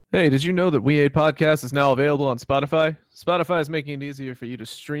Hey, did you know that We Ate Podcast is now available on Spotify? Spotify is making it easier for you to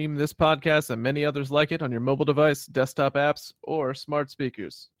stream this podcast and many others like it on your mobile device, desktop apps, or smart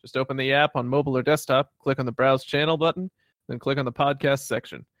speakers. Just open the app on mobile or desktop, click on the Browse Channel button, then click on the podcast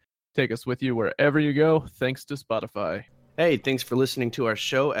section. Take us with you wherever you go, thanks to Spotify. Hey, thanks for listening to our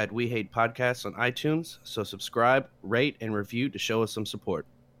show at We Hate Podcasts on iTunes. So subscribe, rate, and review to show us some support.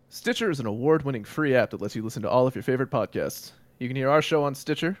 Stitcher is an award-winning free app that lets you listen to all of your favorite podcasts. You can hear our show on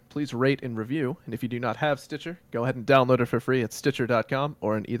Stitcher. Please rate and review. And if you do not have Stitcher, go ahead and download it for free at Stitcher.com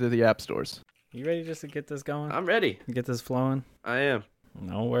or in either of the app stores. You ready just to get this going? I'm ready. Get this flowing? I am.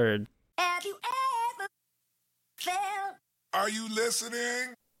 No word. Have you ever felt? Are you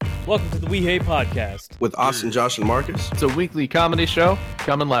listening? Welcome to the We Hate Podcast. With Austin, Josh, and Marcus. It's a weekly comedy show.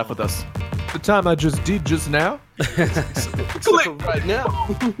 Come and laugh with us. The time I just did just now. Click right now.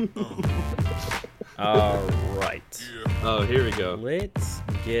 All right. Oh, here we go. Let's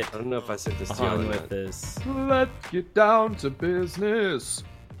get I don't know if I sent this to you on or with not. this. Let's get down to business.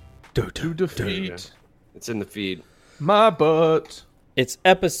 To defeat It's in the feed. my butt. It's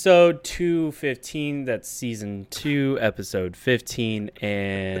episode 215. That's season 2, episode 15,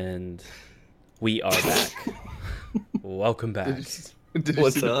 and we are back. Welcome back. Did you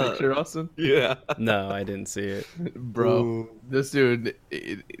What's see the up? picture, Austin? Yeah. No, I didn't see it. Bro, this dude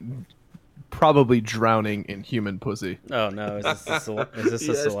probably drowning in human pussy. Oh no, is this a He has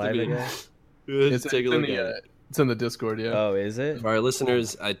to saliva be. guy? Let's take a look at it. It's in the Discord, yeah. Oh, is it? For our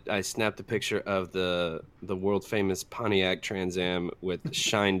listeners, I snapped a picture of the world famous Pontiac Trans Am with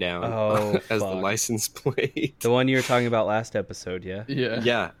Shinedown Oh, as the fuck. license plate. The one you were talking about last episode, yeah? Yeah.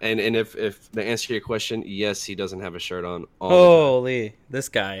 Yeah, and if the answer to your question, yes, he doesn't have a shirt on all Holy, this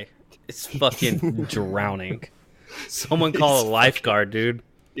guy is fucking drowning. Someone call a lifeguard, dude. the time.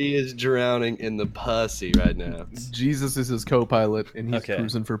 He is drowning in the pussy right now. Jesus is his co-pilot, and he's Okay.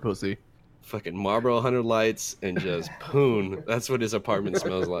 cruising for pussy. Fucking Marlboro 100 lights and just poon. That's what his apartment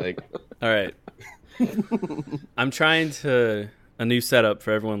smells like. All right. I'm trying to a new setup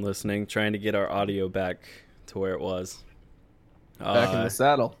for everyone listening, trying to get our audio back to where it was. Back in the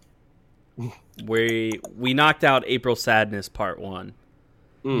saddle. We knocked out April Sadness Part 1.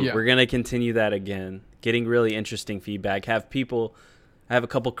 Yeah. We're going to continue that again. Getting really interesting feedback. I have a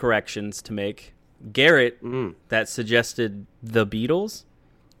couple corrections to make. Garrett, that suggested the Beatles,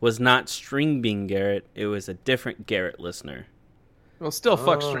 was not String Bean Garrett. It was a different Garrett listener. Well, still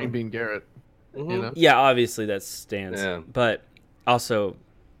fuck String Bean Garrett. You know? Yeah, obviously that stands. Yeah. But also,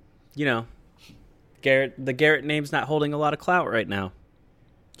 you know, the Garrett name's not holding a lot of clout right now.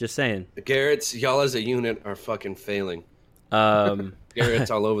 Just saying. The Garretts, y'all as a unit are fucking failing. Um, Garretts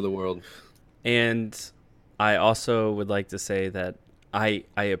all over the world. and I also would like to say that I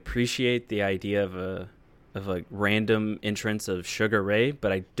appreciate the idea of a random entrance of Sugar Ray,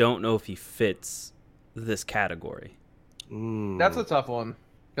 but I don't know if he fits this category. That's a tough one.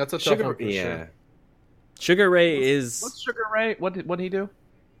 That's a tough one for yeah. sure. Sugar Ray is What's Sugar Ray? What did he do?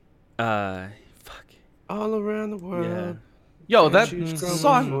 fuck. All around the world. Yeah. Yo, that Choose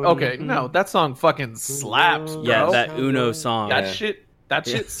song. from- Okay, no, that song fucking slaps, bro. Yeah, that Uno song. That shit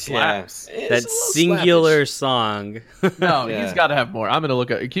slaps. Yeah. That singular song. No, Yeah. he's got to have more. I'm gonna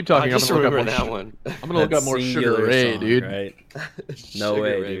look at. Keep I talking. I'm just gonna look up remember more. that one. I'm gonna look up more Sugar Singular Ray, song, dude. Right? Sugar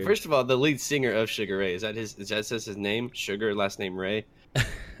way, Ray. dude. First of all, the lead singer of Sugar Ray, is that says his name? Sugar, last name Ray?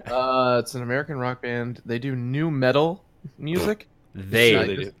 It's an American rock band. They do new metal music. They. Sure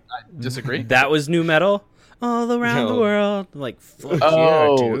they do. I disagree. That was new metal. All around the No. world. Like, fuck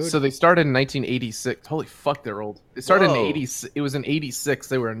Oh, yeah, dude. so they started in 1986. Holy fuck, they're old. They started Whoa. in 80. It was in 86.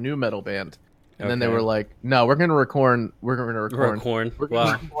 They were a new metal band, and then they Okay. were like, "No, we're gonna record. We're gonna record." Corn. We're gonna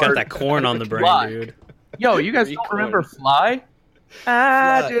Wow, record got that corn on the brain, Fly. dude. Yo, you guys don't remember Fly?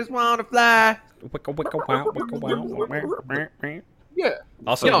 I just wanna fly. Yeah.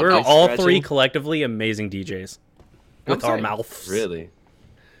 Also, Yo, we're no, all scratching. three collectively amazing DJs with I'm our saying. mouths. Really?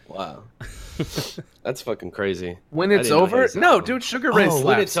 Wow. That's fucking crazy. When I it's didn't know over, his no, album. dude, Sugar Ray slaps.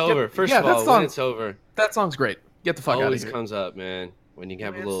 When it's over. First of that all, song, when it's over, that song's great. Get the fuck out of always here. comes up, man. When you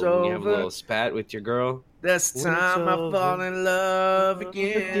have When a it's little, when you have a over. little spat with your girl. This When time it's I over. fall in love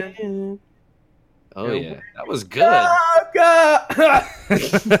again. Oh Yeah. yeah, that was good. Oh, God.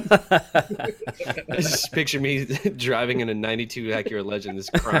 I just picture me driving in a '92 Acura Legend,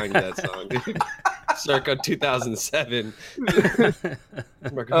 just crying to that song, dude. Circa 2007.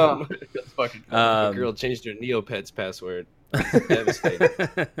 My girl, That's fucking. my girl changed her Neopets password. Devastating.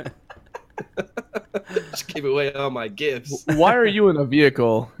 Just gave away all my gifts. Why are you in a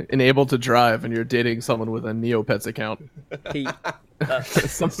vehicle and able to drive and you're dating someone with a Neopets account? He,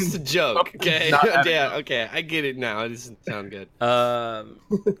 It's a joke. Okay. not adding Yeah. Okay. I get it now. It doesn't sound good. all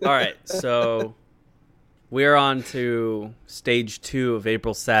right, so we're on to stage 2 of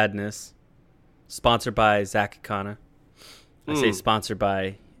April Sadness, sponsored by Zakakana. I say sponsored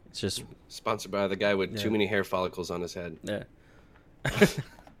by. It's just Sponsored by the guy with too many hair follicles on his head. yeah.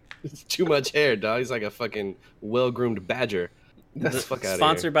 It's too much hair, dog. He's like a fucking well-groomed badger. Get the fuck out of here.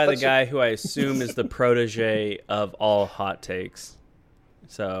 Sponsored by the guy who I assume is the protege of all hot takes.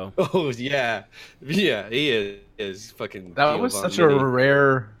 So Oh yeah, yeah. He is fucking. That was such a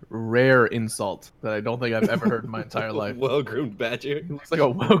rare insult that I don't think I've ever heard in my entire life. well-groomed badger. He looks like a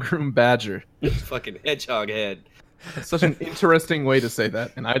well-groomed badger. Fucking hedgehog head. It's such an interesting way to say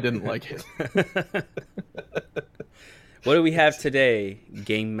that, and I didn't like it. what do we have today,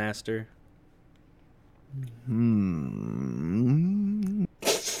 Game Master?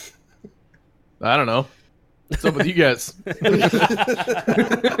 I don't know. What's up with you guys? What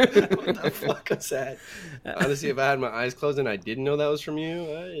the fuck was that? Honestly, if I had my eyes closed and I didn't know that was from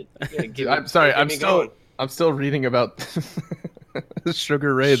you, I'm sorry. I'm still reading about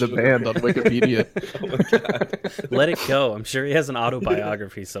Sugar Ray the band on Wikipedia. Oh my god. Let it go. I'm sure he has an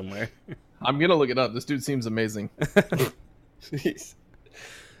autobiography somewhere. I'm gonna look it up. This dude seems amazing. Jeez.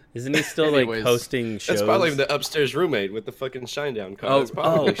 Isn't he still Anyways, like hosting shows? That's probably the upstairs roommate with the fucking Shinedown car. That's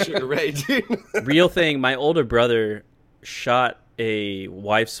probably Sugar Ray, dude. Real thing. My older brother shot a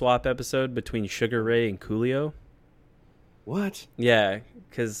wife swap episode between Sugar Ray and Coolio. What? Yeah,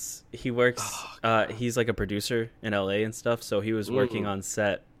 because he works. He's like a producer in LA and stuff. So he was working on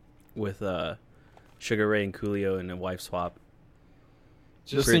set with Sugar Ray and Coolio in a wife swap.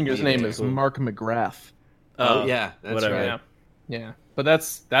 The singer's name is Mark McGrath. Oh yeah, that's whatever. right. Yeah, yeah. But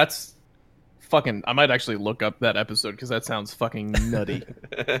that's fucking. I might actually look up that episode because that sounds fucking nutty.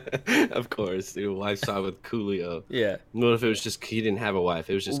 Of course, dude. Wife saw with Coolio. Yeah. What if it was just he didn't have a wife?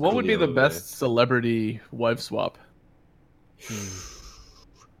 It was just. What would be Coolio the over best celebrity wife swap? there.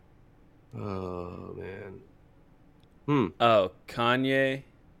 Oh man. Oh, Kanye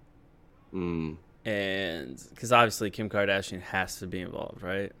Hmm. and because obviously Kim Kardashian has to be involved,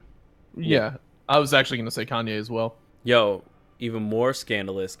 right? Yeah, I was actually gonna say Kanye as well. Yo, even more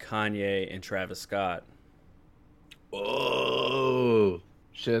scandalous, Kanye and Travis Scott. Oh.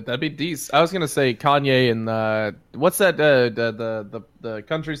 Shit, that'd be decent. I was gonna say Kanye and what's that? The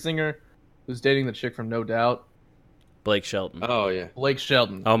country singer who's dating the chick from No Doubt, Blake Shelton. Oh yeah. Blake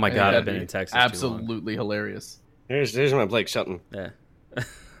Shelton. Oh my I think God, I've that'd been be in Texas too long. Absolutely hilarious. Here's my Blake Shelton. Yeah.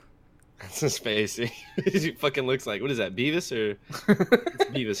 That's his face. He fucking looks like, what is that, Beavis or it's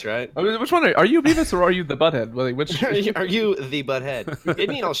Beavis, right? I mean, which one are you, Beavis, or are you the Butthead? Which? Are you the butthead?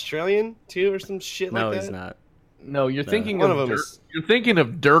 Isn't he Australian too, or some shit No, like that? he's not. No, you're thinking One of of them Dirk, is- You're thinking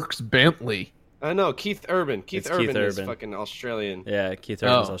of Dirks Bentley. I know Keith Urban. Keith It's Urban Keith is Urban. fucking Australian. Yeah, Keith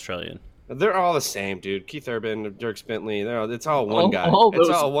Urban's Oh. Australian. They're all the same, dude. Keith Urban, Dirk Bentley. It's all one All- guy. all It's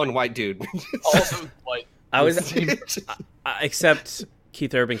those- all one white dude. All those white. I was, except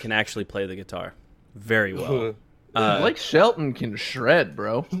Keith Urban can actually play the guitar very well. Blake Shelton can shred,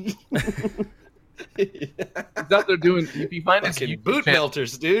 bro. He's out there doing. If you find his Fucking YouTube boot channel,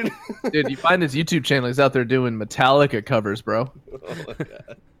 melters, dude. dude, you find his YouTube channel. He's out there doing Metallica covers, bro. Oh my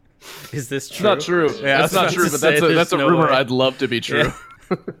god. Is this It's true? not true. Yeah, I was that's not about true. to But say, that's a there's no rumor way. I'd love to be true.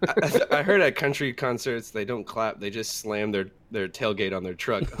 Yeah. I heard at country concerts they don't clap; they just slam their tailgate on their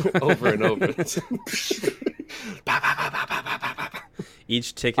truck over and over.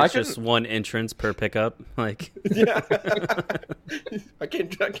 Each ticket's just one entrance per pickup. Like, Yeah. I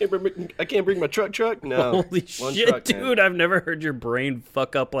can't bring my truck. No. holy One shit, truck, man. dude! I've never heard your brain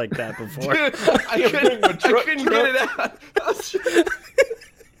fuck up like that before. Dude, I couldn't get it out.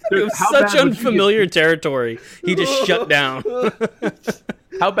 It was how such bad would you unfamiliar territory. He just shut down.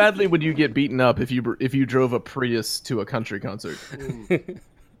 How badly would you get beaten up if you drove a Prius to a country concert?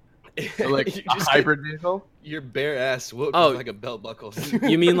 Or like You a just hybrid vehicle? Your bare ass whooped Oh. with like a belt buckle.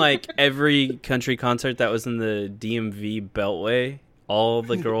 You mean like every country concert that was in the DMV Beltway? All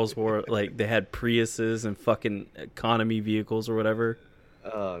the girls wore like they had Priuses and fucking economy vehicles or whatever.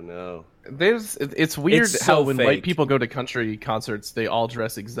 Oh no. It's weird It's how so when fake. white people go to country concerts, they all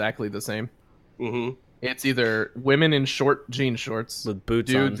dress exactly the same. Mm-hmm. It's either women in short jean shorts, With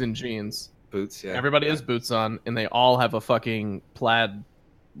boots dudes on. in jeans. Boots, yeah. Everybody has boots on, and they all have a fucking plaid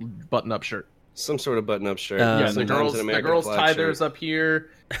button-up shirt. Some sort of button-up shirt. Yeah, Yeah, the Sometimes girls, an the American girls flag tie shirt. theirs up here,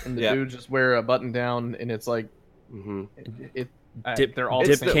 and the Yeah. dudes just wear a button down, and it's like Mm-hmm. they're all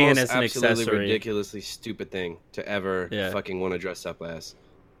dip the same. can most as an absolutely accessory. ridiculously stupid thing to ever Yeah. fucking want to dress up as.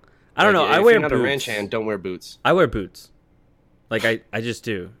 I don't know. Like, I if wear you're not boots. a ranch hand, don't wear boots. I wear boots. Like I just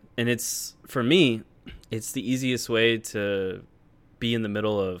do. And it's for me, it's the easiest way to be in the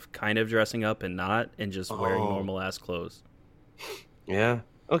middle of kind of dressing up and not, and just wearing normal ass clothes. Yeah.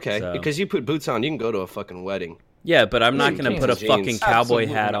 Okay. So- Because you put boots on, you can go to a fucking wedding. Yeah, but I'm not you gonna can't. put a Jeans. fucking cowboy Absolutely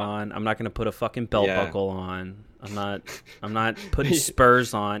hat not. on. I'm not gonna put a fucking belt Yeah. buckle on. I'm not putting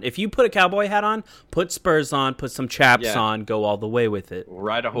spurs on. If you put a cowboy hat on, put spurs on, put some chaps Yeah. on, go all the way with it.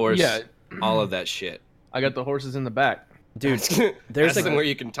 Ride a horse. Yeah. All of that shit. I got the horses in the back. Dude, There's there's a somewhere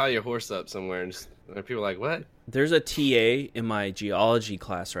you can tie your horse up somewhere, and just, and people are like, what? there's a TA in my geology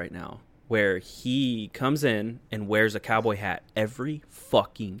class right now where he comes in and wears a cowboy hat every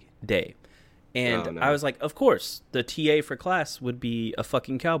fucking day. And Oh, no. I was like, of course, the TA for class would be a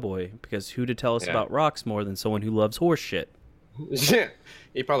fucking cowboy, because who to tell us Yeah. about rocks more than someone who loves horse shit?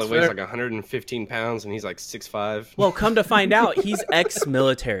 He probably It's weighs fair. like 115 pounds, and he's like 6'5". Well, come to find out, he's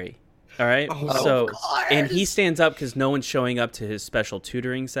ex-military. All right. Oh, So, of course. and he stands up because no one's showing up to his special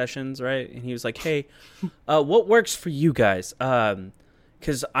tutoring sessions, right? And he was like, "Hey, what works for you guys?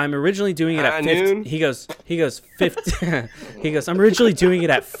 Because I'm originally doing it at 15." Noon? He goes 50. He goes, "I'm originally doing it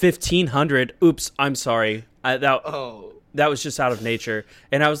at 1500. Oops, I'm sorry. Oh. That was just out of nature."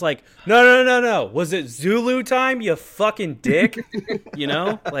 And I was like, no. Was it Zulu time, you fucking dick? You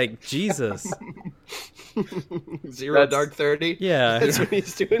know? Like, Jesus. Zero That's- dark 30? Yeah. That's what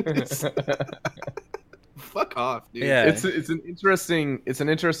he's doing. Fuck off, dude. Yeah. It's an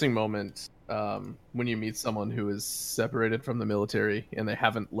interesting moment when you meet someone who is separated from the military and they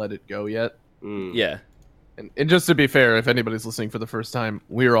haven't let it go yet. Mm. Yeah. And just to be fair, if anybody's listening for the first time,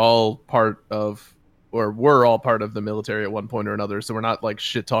 we're all part of the military at one point or another. So we're not like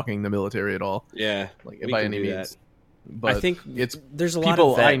shit talking the military at all, Yeah. like We by can any do means. But I think it's there's a lot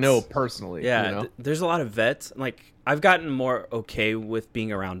people of vets. I know personally. Yeah, you know? there's a lot of vets. Like, I've gotten more okay with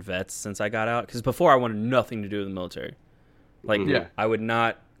being around vets since I got out, because before I wanted nothing to do with the military. Like, Yeah. I would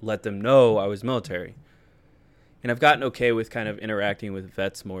not let them know I was military. And I've gotten okay with kind of interacting with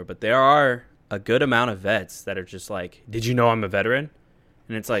vets more, but there are a good amount of vets that are just like, "Did you know I'm a veteran?"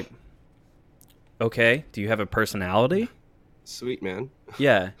 And it's like, okay, do you have a personality? Sweet, man.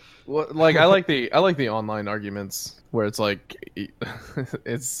 Yeah. Well, like I like the online arguments where it's like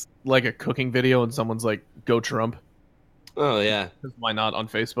it's like a cooking video and someone's like, "Go Trump." Oh, yeah. 'Cause why not on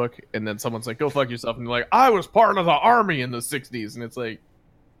Facebook? And then someone's like, "Go fuck yourself," and they're like, "I was part of the army in the '60s," and it's like,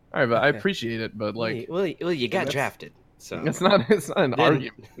 all right, but I appreciate it, but like, well, you got that's- drafted. So it's not an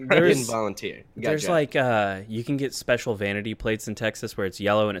argument. You There's- didn't volunteer. You got There's drafted. like you can get special vanity plates in Texas where it's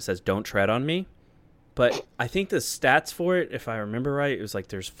yellow and it says "Don't tread on me." But I think the stats for it, if I remember right, it was like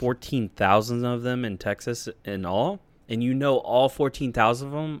there's 14,000 of them in Texas in all, and you know all 14,000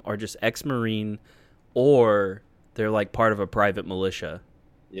 of them are just ex-Marine, or they're like part of a private militia.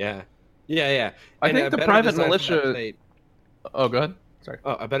 Yeah. I And think a the better private design for that militia- plate- Oh, go ahead. Sorry.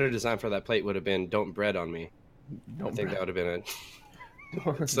 Oh, a better design for that plate would have been "Don't bread on me." I think that would have been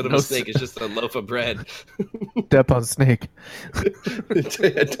instead of No a snake, it's just a loaf of bread. step on snake.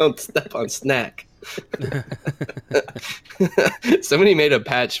 Don't step on snack. Somebody made a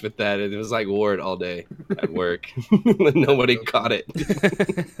patch with that, and it was like wore it all day at work. Nobody caught it.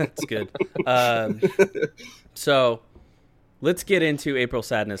 That's good. So let's get into April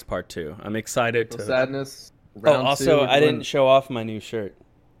Sadness Part 2. I'm excited to. Sadness. Oh, round also, two, I doing- didn't show off my new shirt.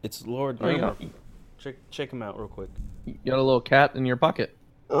 It's Lord. Oh, you got, Check him out real quick. you got a little cat in your pocket.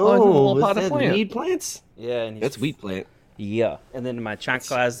 Oh, it's a little is potted that plant. weed plants? Yeah, and he's That's wheat plant. Yeah, and then in my chat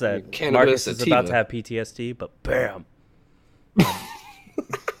class that Cannabis Marcus is about sativa. to have PTSD, but bam,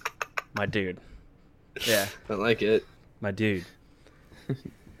 my dude. Yeah, I like it. my dude.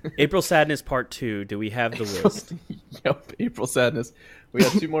 April Sadness Part 2. Do we have the list? Yep, April Sadness. We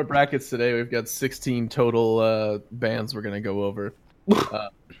got 2 more brackets today. We've got 16 total bands we're gonna go over. I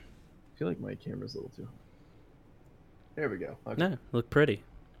feel like my camera's a little too. There we go. Okay. No, look pretty.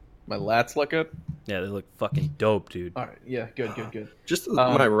 My lats look good. Yeah, they look fucking dope, dude. All right. Yeah. Good. Just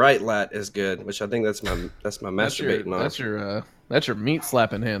my right lat is good, which I think that's my masturbating on. That's your meat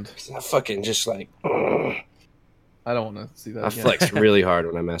slapping hand. I fucking just like I don't want to see that. I again. flex really hard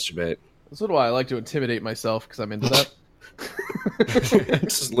when I masturbate. That's why I like to intimidate myself because I'm into that.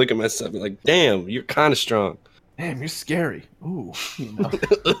 Just look at myself and like, damn, you're kind of strong. Damn, you're scary. Ooh. You know.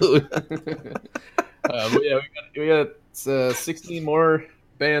 But yeah, we got 16 more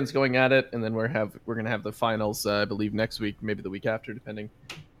bands going at it, and then we're gonna have the finals. I believe next week, maybe the week after, depending.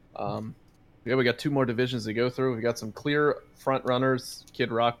 Yeah, we got 2 more divisions to go through. We got some clear front runners,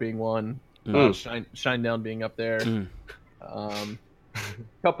 Kid Rock being one, Shinedown being up there.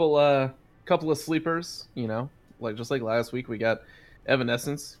 Couple of sleepers, you know, just like last week. We got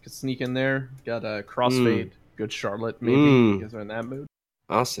Evanescence could sneak in there. Got Crossfade, Good Charlotte, maybe. You guys are in that mood.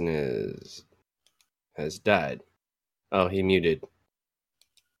 Austin is has died. Oh, he muted.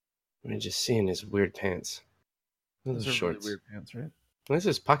 Let me just see in his weird pants. Those Those are shorts. really weird pants, right? Why is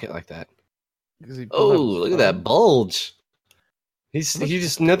his pocket like that? 'Cause he Oh, pulled out look his at that phone. bulge. He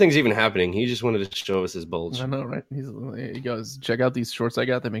just nothing's even happening. He just wanted to show us his bulge. I know, right? He goes, check out these shorts I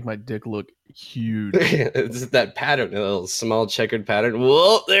got. They make my dick look huge. It's that pattern, a little small checkered pattern.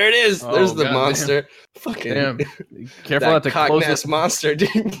 Whoa, there it is. Oh, There's the goddamn. monster. Fucking Damn. Careful not that to close cock-ass that. monster,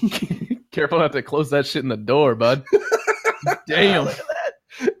 dude. Careful not to close that shit in the door, bud. Damn. Look at that.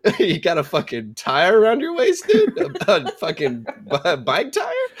 You got a fucking tire around your waist, dude? A fucking bike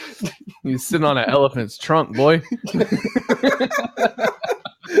tire? He's sitting on an elephant's trunk, boy.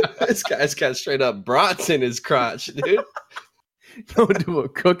 This guy's got straight up brats in his crotch, dude. Going to a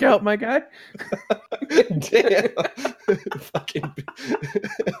cookout, my guy? Damn. Fucking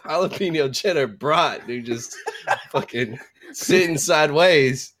jalapeno cheddar brat, dude. Just fucking sitting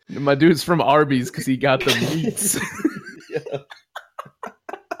sideways. My dude's from Arby's because he got the meats.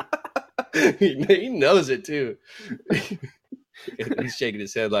 He knows it too. He's shaking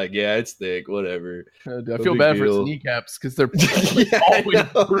his head like, yeah, it's thick, whatever. I No feel big bad for his deal. kneecaps because they're Yeah, I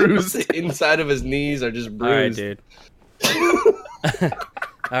always know. bruised. The inside of his knees are just All right, bruised. dude. All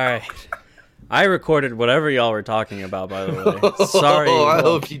right. I recorded whatever y'all were talking about, by the way. Sorry. Oh, I Will.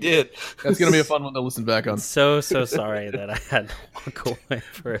 hope you did. That's going to be a fun one to listen back on. So sorry that I had to walk away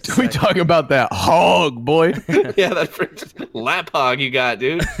for a We second. talk about that hog, boy. Yeah, that freaking lap hog you got,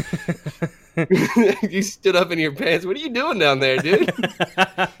 dude. You stood up in your pants. What are you doing down there, dude?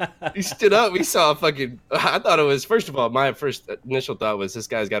 You stood up. We saw a fucking. I thought it was. First of all, my first initial thought was this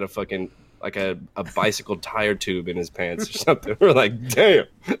guy's got a fucking like a bicycle tire tube in his pants or something. We're like, damn,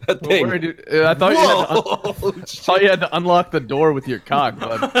 that thing. Where, dude? I thought Whoa! thought you had to unlock the door with your cock,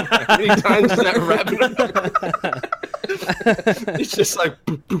 bud. How many times is that wrapping? It's just like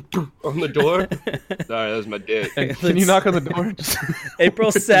boop, boop, boop, on the door. Sorry, that was my dick. Can you knock on the door? Just-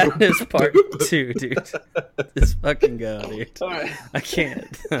 April Sadness Part 2, dude. Just fucking go, dude. All right. I can't.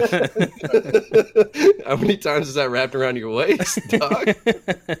 How many times is that wrapped around your waist, dog?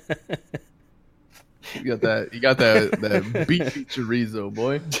 You got that beef chorizo,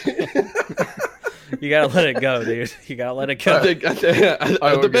 boy. You gotta let it go, dude. You gotta let it go.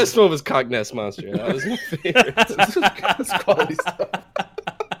 The best one was Cock Nest Monster. That was my favorite. That's quality stuff.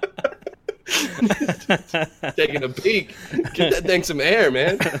 Taking a peek. Get that thing some air,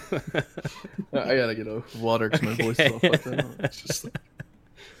 man. I gotta get a water because my voice is all fucked up. It's just like,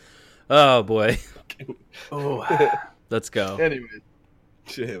 Oh boy. Oh, Let's go. anyway.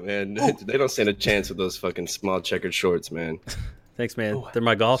 shit, man. They don't stand a chance with those fucking small checkered shorts, man. Thanks, man. They're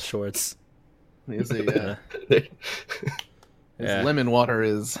my golf shorts. His Yeah. lemon water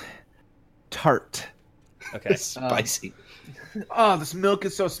is tart. Okay. Spicy. Oh, this milk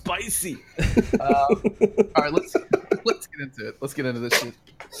is so spicy. All right, let's get into it. Let's get into this shit.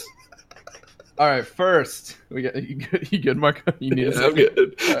 All right, first we got you good, Mark? You need a Yeah, I'm second?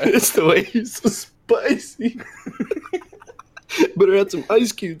 good. All right. It's the way he's so spicy. Better add some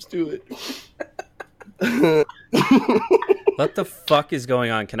ice cubes to it. What the fuck is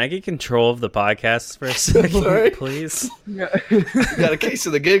going on? Can I get control of the podcast for a second, Sorry. please? You got a case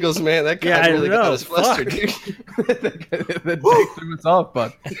of the giggles, man. That guy Yeah, I really got know. us flustered, dude. that dick threw us off,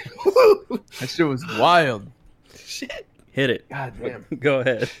 bud. That shit was wild. Shit. Hit it. God damn. Go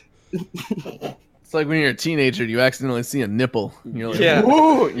ahead. It's like when you're a teenager, you accidentally see a nipple. You're like, Yeah.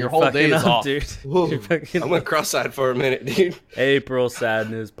 whoa, your whole day Fucking is up, off. dude. Whoa. You're fucking I went cross-eyed for a minute, dude. April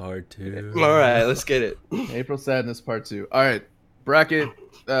Sadness Part 2. All right, let's get it. April Sadness Part 2. All right, bracket.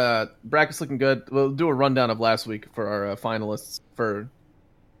 Bracket's looking good. We'll do a rundown of last week for our finalists for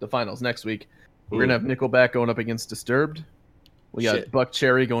the finals next week. We're gonna have Nickelback going up against Disturbed. We got Shit. Buck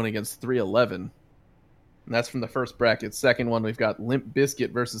Cherry going against 311. And that's from the first bracket. Second one, we've got Limp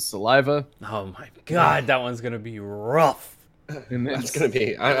Bizkit versus Saliva. Oh my god, that one's gonna be rough. And then, That's gonna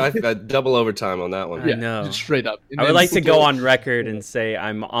be. I've got double overtime on that one. I know. just straight up. And I would then like to go on record and say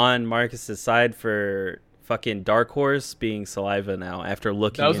I'm on Marcus's side for fucking Dark Horse being Saliva now after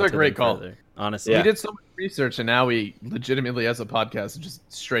looking That was a into great them call. further. Honestly. We did so much research, and now we legitimately, as a podcast, just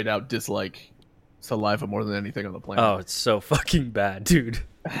straight out dislike Saliva more than anything on the planet. Oh, it's so fucking bad, dude.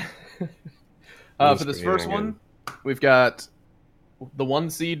 For this first one, we've got the 1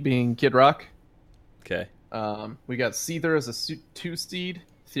 seed being Kid Rock. Okay. We got Seether as a 2 seed.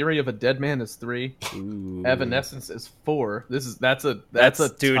 Theory of a Dead Man is 3. Ooh. Evanescence is 4. That's a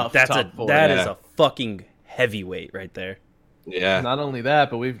dude, tough that's top 4. that is Yeah. a fucking heavyweight right there. Yeah. Not only that,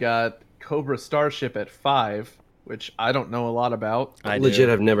 but we've got Cobra Starship at 5, which I don't know a lot about. I Legit,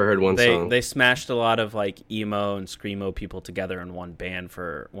 do. I've never heard one song. They smashed a lot of like emo and screamo people together in one band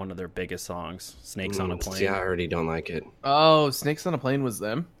for one of their biggest songs, "Snakes on a Plane." See, I already don't like it. Oh, Snakes on a Plane was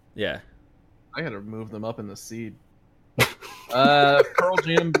them? Yeah. I gotta move them up in the seed. Pearl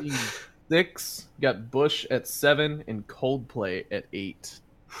Jam being 6, got Bush at 7, and Coldplay at 8.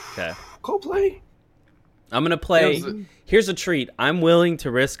 Okay. Coldplay. I'm gonna play. That was Here's a treat. I'm willing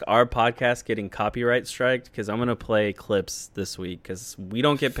to risk our podcast getting copyright striked because I'm gonna play clips this week because we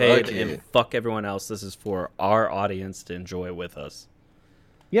don't get paid Fuck and it. fuck everyone else. This is for our audience to enjoy with us.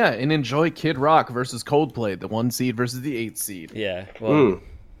 Yeah, and enjoy Kid Rock versus Coldplay, the 1 seed versus the 8 seed. Yeah. Well, Mm.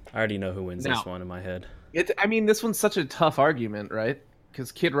 I already know who wins this Now- one in my head. I mean, this one's such a tough argument, right?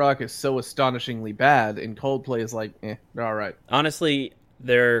 Because Kid Rock is so astonishingly bad, and Coldplay is like, they're all right. Honestly,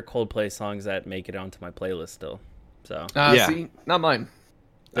 there are Coldplay songs that make it onto my playlist still. So Yeah. See, not mine.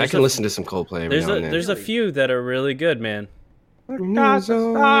 I can listen to some Coldplay every now and then. there's a few that are really good, man. If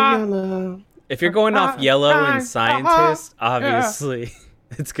If you're going off Yellow and Scientist, obviously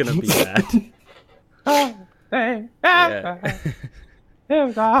it's gonna be bad. Yeah.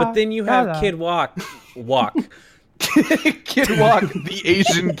 But then you have Kid Walk. Kid Rock, the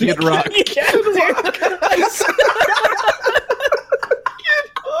Asian Kid Rock.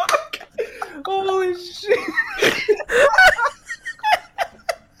 Holy shit!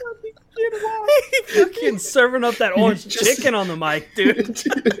 Fucking serving up that orange chicken on the mic, dude.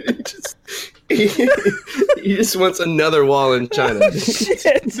 he just wants another wall in China.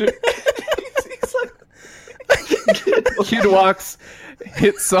 Kid Rock's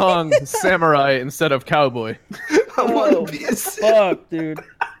hit song "Samurai" instead of "Cowboy." I want to be a Fuck, dude.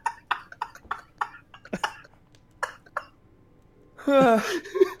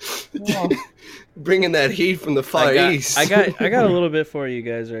 bringing that heat from the Far East. I got a little bit for you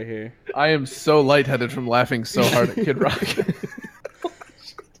guys right here. I am so lightheaded from laughing so hard at Kid Rock.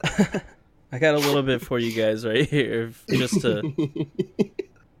 I got a little bit for you guys right here, just to.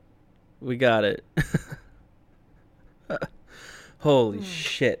 We got it. Holy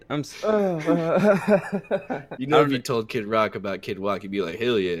shit! You know, if you told Kid Rock about Kid Rock, he'd be like,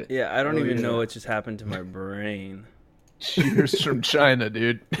 "Hell yeah!" Yeah, I don't Oh, even yeah. know what just happened to my brain, Cheers from China,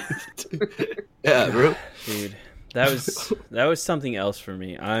 dude. Yeah, bro. dude. That was something else for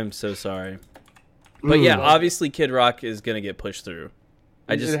me. I'm so sorry. But yeah, obviously Kid Rock is gonna get pushed through.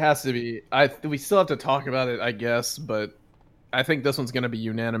 It has to be. We still have to talk about it, I guess, but I think this one's going to be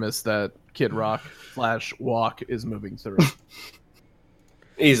unanimous that Kid Rock / Walk is moving through.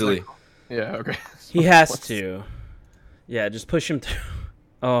 Easily. Yeah, okay. He has to. Yeah, just push him through.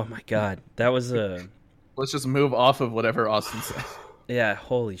 Oh my god, that was a. Let's just move off of whatever Austin said. Yeah,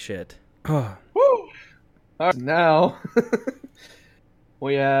 holy shit. Oh. Woo! All right, now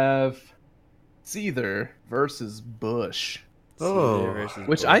we have Seether versus Bush, Oh. versus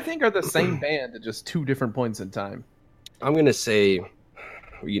which Bush. I think are the same band at just 2 different points in time. I'm gonna say,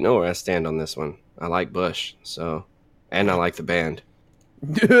 you know where I stand on this one. I like Bush, and I like the band.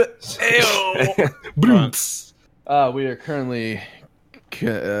 Brunts. We are currently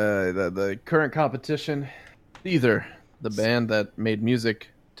the current competition. Seether, the band that made music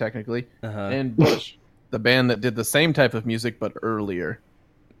technically, and Bush, the band that did the same type of music but earlier.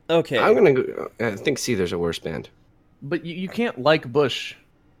 Okay. I'm gonna go. I think Seether's a worse band. But you can't like Bush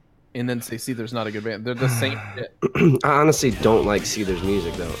and then say Seether's not a good band. They're the same shit. I honestly don't like Seether's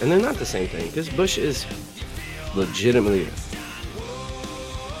music though, and they're not the same thing. Because Bush is legitimately.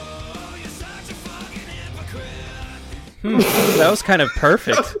 That was kind of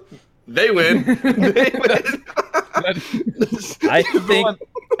perfect. They win. They win. I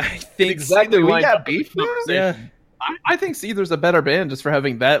think Exactly. we why- got beef. yeah. I think Seether's a better band just for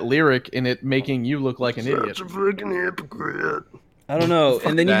having that lyric in it making you look like an idiot. freaking hypocrite. I don't know. Fuck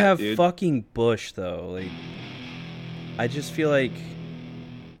And then you that, have dude. fucking Bush though. Like I just feel like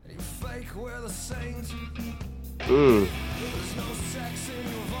Mm.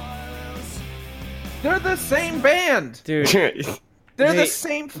 They're the same band. dude, They're They- the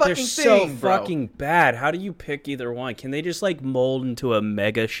same they're fucking so thing, bro. fucking bad. How do you pick either one? Can they just like mold into a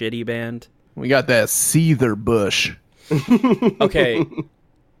mega shitty band? We got that Seether Bush. Okay,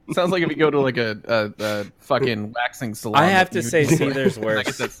 Sounds like if you go to like a fucking waxing salon. I have to you- say Seether's I worse.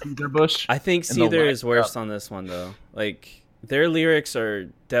 get that Seether Bush. I think And they'll Seether wax is it worse up. on this one though. Like their lyrics are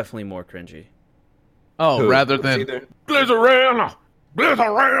definitely more cringy. Oh, Who? rather than Seether. Glycerina,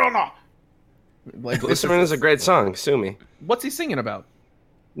 Glycerina. Like, Glycerin is a great song. Sue me. what's he singing about?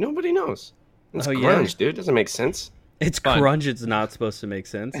 Nobody knows. It's Oh, yeah? grunge, dude. Doesn't make sense. It's Fine. grunge. It's not supposed to make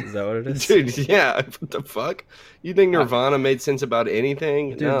sense. Is that what it is? Dude, yeah. What the fuck? You think Nirvana made sense about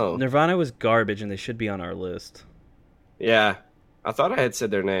anything? Dude, No. Nirvana was garbage, and they should be on our list. Yeah, I thought I had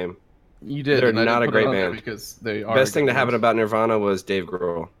said their name. You did. They're and I not didn't a put it great on there band. because they are. Best thing to good happen bands. about Nirvana was Dave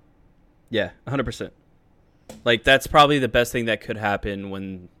Grohl. Yeah, 100%. Like that's probably the best thing that could happen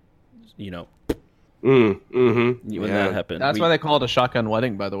when, when that happened. That's why they call it a shotgun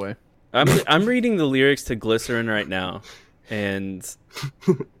wedding, by the way. I'm reading the lyrics to Glycerin right now, and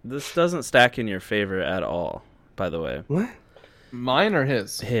this doesn't stack in your favor at all. By the way, What? Mine or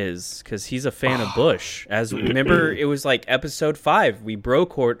his? his because he's a fan of Bush. As remember, it was like episode 5. We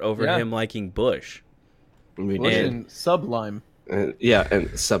bro-court over Yeah. him liking Bush. We Bush did. and Sublime. And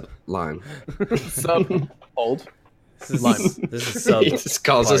Sublime. Sub old. This is, Lime. this is sub. He just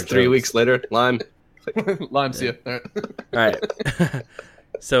calls us bar 3 jokes. weeks later. Lime. Lime, see ya. All right. All right.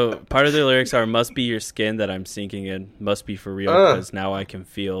 So part of the lyrics are "must be your skin that I'm sinking in, must be for real because now I can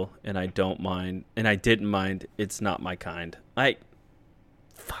feel and I don't mind and I didn't mind. It's not my kind."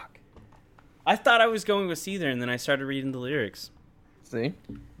 Fuck. I thought I was going with Seether, and then I started reading the lyrics. See?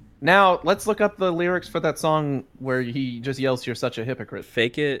 Now, let's look up the lyrics for that song where he just yells, "You're such a hypocrite."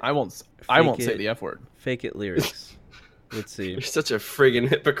 Fake it. I won't say it. the F word. Fake it lyrics. Let's see. You're such a friggin'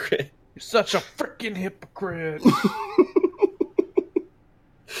 hypocrite. You're such a freaking hypocrite.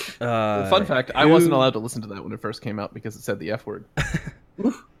 Fun fact, I wasn't allowed to listen to that when it first came out because it said the F word.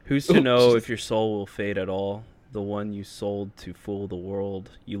 Who's to know if your soul will fade at all? The one you sold to fool the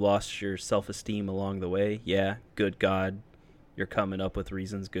world. You lost your self-esteem along the way. Yeah, good God. You're coming up with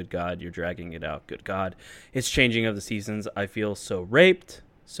reasons. Good God. You're dragging it out. Good God. It's changing of the seasons. I feel so raped.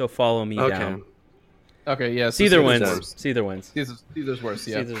 So follow me down. Okay, yeah. So Seether Caesar's wins. worse. Seether wins. Caesar's worse,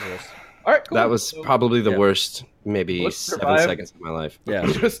 yeah. Seether's worse. All right, cool. That was So, probably the Yeah. worst, maybe Let's 7 survive. seconds of my life. Yeah.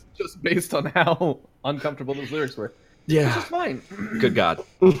 just based on how uncomfortable those lyrics were. Which is fine. Good God.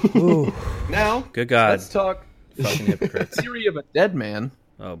 Now, Good God. let's talk Fucking hypocrites. Theory of a Dead Man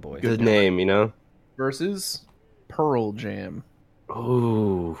Oh, boy. Good name, you know? versus Pearl Jam.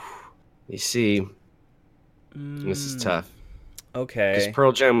 Ooh. You see, this is tough. Because Okay.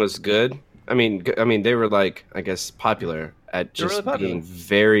 Pearl Jam was good. I mean, they were like, I guess, popular at They're just really popular. being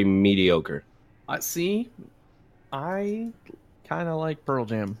very mediocre. I kind of like Pearl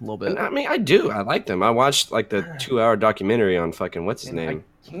Jam a little bit. And I mean, I do. I like them. I watched like the 2-hour documentary on fucking what's his And I name?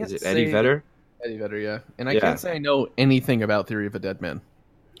 can't Is it Eddie say- Vedder? Eddie Vedder, yeah. And I Yeah. can't say I know anything about Theory of a Dead Man.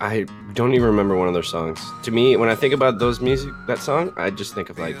 I don't even remember one of their songs. To me, when I think about that song, I just think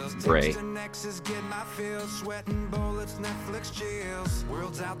of like Bray.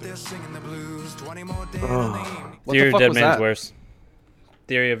 Oh. What Theory the of fuck Dead was Man's that? worse.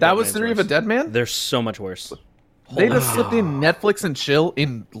 Theory of That Dead was Man's Theory of worse. a Dead Man? They're so much worse. They just slipped in Netflix and chill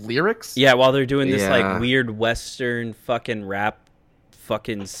in lyrics? Yeah, while they're doing this Yeah. like weird Western fucking rap,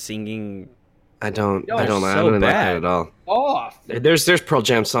 fucking singing. I don't so like that bad. at all. Off. There's Pearl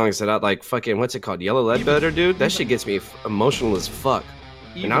Jam songs that I like fucking what's it called? Yellow Ledbetter, dude. That shit gets me emotional as fuck.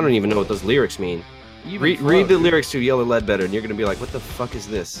 And I don't even know what those lyrics mean. Read the lyrics to Yellow Ledbetter, and you're gonna be like, "What the fuck is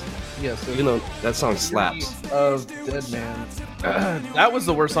this?" Yeah, so Even though that song slaps. Theory of Dead Man. That was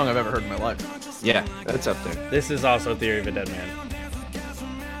the worst song I've ever heard in my life. Yeah, that's up there. This is also Theory of a Dead Man.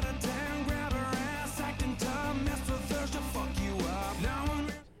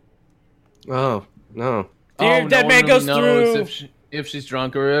 Oh no. Theory of Dead Man goes through. If she's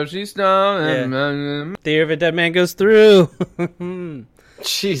drunk or if she's stoned. Theory of a Dead Man goes through.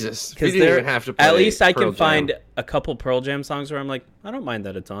 Jesus. We Because didn't even have to play at least I Pearl can Jam. find a couple Pearl Jam songs where I'm like, I don't mind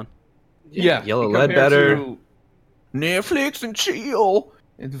that it's on. Yeah, Yellow compared Ledbetter. to Netflix and chill.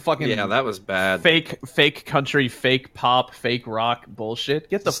 And fucking Yeah, that was bad. fake country, fake pop, fake rock bullshit.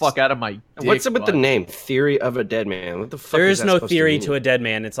 Get the fuck out of my. What's dick, up with the bud. name? Theory of a Dead Man. What the fuck? There is is that no supposed theory mean? to a dead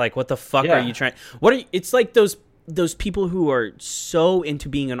man. It's like, what the fuck Yeah. are you trying? What are you, it's like those people who are so into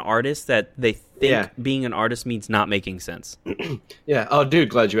being an artist that they think Yeah. being an artist means not making sense. Yeah. Oh, dude,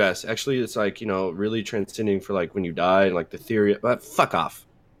 glad you asked. Actually, it's like really transcending for like when you die, and like the theory. But fuck off.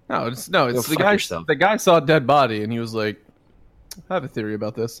 No, it's Go the fuck guy. yourself. The guy saw a dead body and he was like, "I have a theory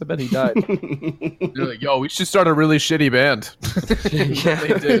about this. I bet he died." They're like, "Yo, we should start a really shitty band." They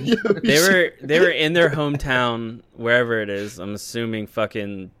did. They were in their hometown, wherever it is. I'm assuming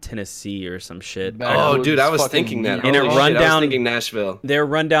fucking Tennessee or some shit. Back- Oh, Backwoods dude, I was fucking thinking that. In a Holy shit, I was rundown- thinking Nashville. They're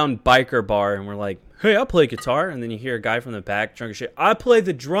rundown biker bar, and we're like, "Hey, I play guitar," and then you hear a guy from the back drunk as shit. "I play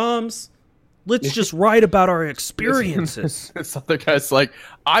the drums. Let's just write about our experiences." This other guy's like,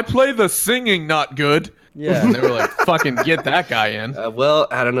 "I play the singing not good." Yeah. And they were like, "Fucking get that guy in." Well,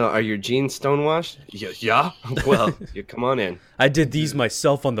 I don't know. Are your jeans stonewashed? Yeah. Well, you come on in. I did these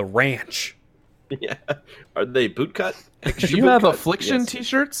myself on the ranch. Yeah. Are they bootcut? Do you have Affliction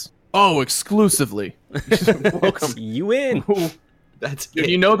T-shirts? Oh, exclusively. Welcome. You in? That's If it.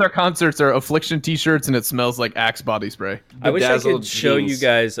 you know their concerts are Affliction t-shirts and it smells like Axe body spray. I wish I could Bedazzled show you jeans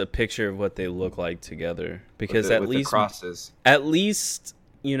guys a picture of what they look like together, because with the crosses. at least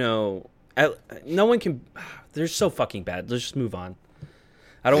no one can. They're so fucking bad. Let's just move on.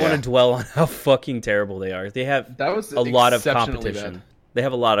 I don't want Yeah. to dwell on how fucking terrible they are. They have That was a lot of exceptionally competition. bad. They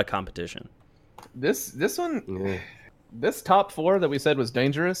have a lot of competition. This one, Yeah. this top 4 that we said was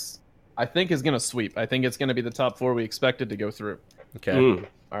dangerous, I think is gonna sweep. I think it's gonna be the top 4 we expected to go through. Okay, Mm.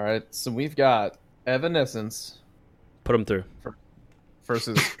 All right, so we've got Evanescence put them through.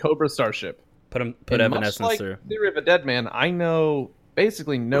 versus Cobra Starship. Put And Evanescence much like through. Theory of a Dead Man, I know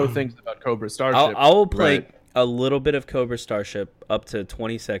basically no things about Cobra Starship. I will play Right. a little bit of Cobra Starship, up to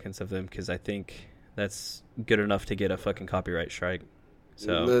 20 seconds of them, because I think that's good enough to get a fucking copyright strike.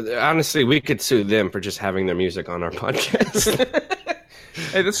 So Honestly, we could sue them for just having their music on our podcast.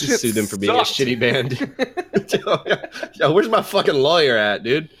 Hey, this Just shit sue them for being a sucked. shitty band. Yo, where's my fucking lawyer at,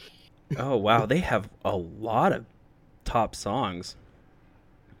 dude? oh wow, they have a lot of top songs.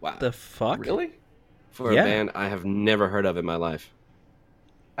 Wow. The fuck? Really? For Yeah. a band I have never heard of in my life.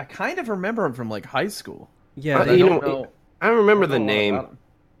 I kind of remember him from like high school. Yeah, But you I they, don't know, know. I remember the I don't know a lot name, about him.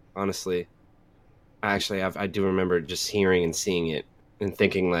 honestly. Actually, I do remember just hearing and seeing it and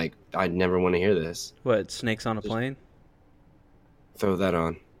thinking, like, I'd never want to hear this. what, Snakes on a Plane? Throw that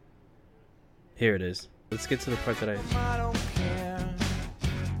on. Here it is. Let's get to the part that I. I don't care.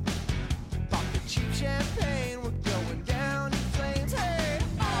 Pop the cheap champagne, we're going down in flames. Hey,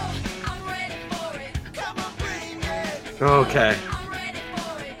 I'm ready for it. come on, bring it. Okay. I'm ready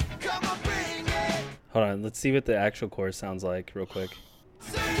for it. Come on, bring it. Hold on, let's see what the actual chorus sounds like real quick.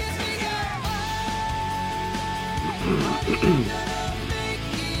 So kiss me, girl.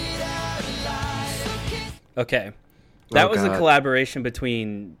 Okay. That Oh, was a God. collaboration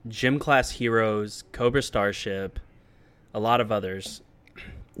between Gym Class Heroes, Cobra Starship, a lot of others.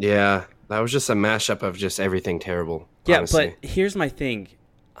 Yeah, that was just a mashup of just everything terrible. Yeah, honestly. but here's my thing.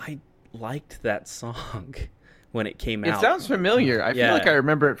 I liked that song when it came It out. sounds familiar. I Yeah. feel like I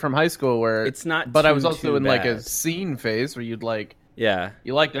remember it from high school where It's not But I too, was also too in like a bad. scene phase where you'd like Yeah.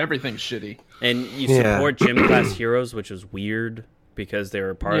 you liked everything shitty. And you Yeah. support Gym Class Heroes, which was weird because they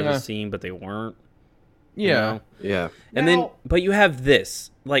were part of Yeah. the scene, but they weren't. you Yeah. know? Yeah. And then, Now- but you have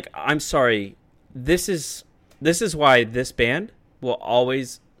this. Like, I'm sorry. This is why this band will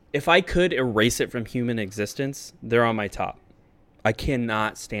always. If I could erase it from human existence, they're on my top. I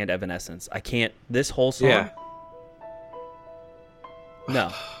cannot stand Evanescence. I can't. This whole song. Yeah.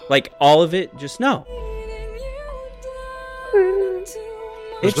 No. Like all of it. Just no.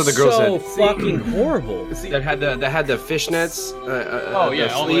 That's It's what the girl so said. fucking horrible. That had the fishnets, Oh, yeah,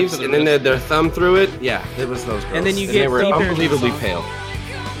 the all the way to sleeves, the and then wrist. their thumb through it. Yeah, it was those girls. And then you they get were deeper into the unbelievably song. pale.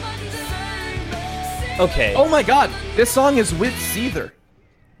 Okay. Oh my god, this song is with Seether.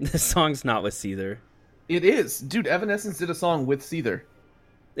 This song's not with Seether. It is. Dude, Evanescence did a song with Seether.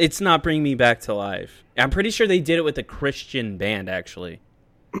 It's not Bring Me Back to Life. I'm pretty sure they did it with a Christian band, actually.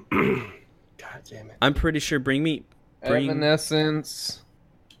 God damn it. I'm pretty sure Bring Evanescence,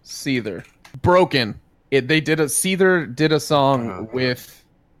 Seether. Broken. Seether did a song with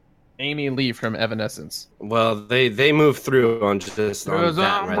Amy Lee from Evanescence. Well, they moved through on just on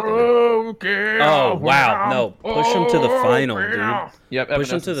that right there. broken. Oh, wow. No. Push them to the final, dude. Yep, Push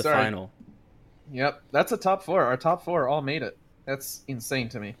them to Evanescence, the sorry. final. Yep, that's a top 4. Our top 4 all made it. That's insane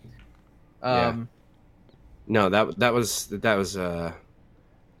to me. No, that was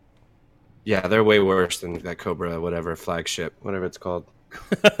yeah, they're way worse than that Cobra whatever flagship, whatever it's called.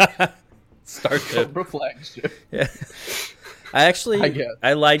 Starship. Cobra flagship. Yeah. I guess.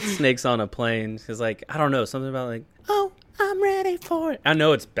 I liked Snakes on a Plane because, like, I don't know, something about, like, oh, I'm ready for it. I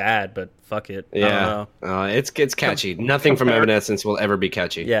know it's bad, but fuck it. I don't Yeah, know. it's catchy. Nothing from Evanescence will ever be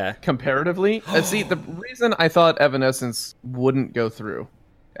catchy. Yeah. Comparatively, see, the reason I thought Evanescence wouldn't go through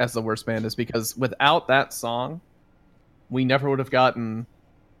as the worst band is because without that song, we never would have gotten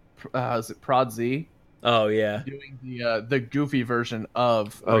is it Prod Z Oh, yeah. doing the goofy version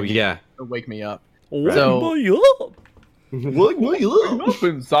of Oh yeah. Wake Me Up. So, Look me up. Up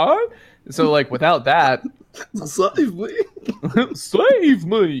inside. So like without that, Save me. save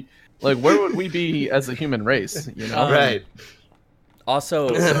me. Like where would we be as a human race? You know, Right. Also,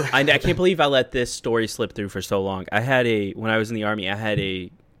 I can't believe I let this story slip through for so long. When I was in the Army, I had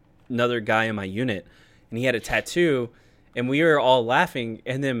another guy in my unit, and he had a tattoo, and we were all laughing,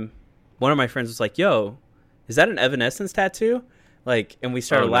 and then one of my friends was like, yo, is that an Evanescence tattoo? Like, and we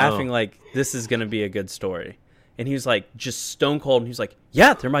started Oh, no. laughing like, this is going to be a good story. And he was like, just stone cold, and he was like,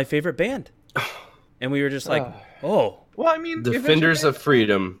 yeah, they're my favorite band. And we were just like, oh. Well, I mean, if it's your Defenders favorite- of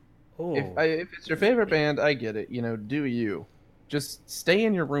Freedom. Oh. If it's your favorite band, I get it. You know, do you? Just stay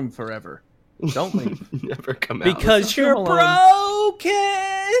in your room forever. Don't leave. Never come out. Because Listen to you're him alone.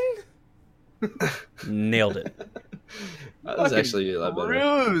 broken. Nailed it. That was actually a lot better.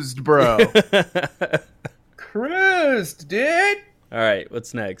 Cruised, bro. Cruised, dude. All right,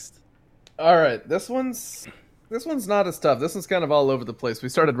 what's next? All right, this one's not as tough. This one's kind of all over the place. We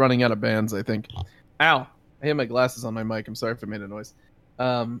started running out of bands, I think. Ow! I hit my glasses on my mic. I'm sorry if I made a noise.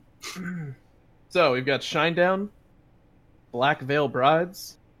 So we've got Shinedown, Black Veil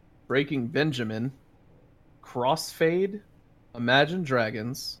Brides, Breaking Benjamin, Crossfade, Imagine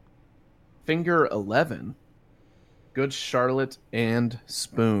Dragons, Finger 11, Good Charlotte, and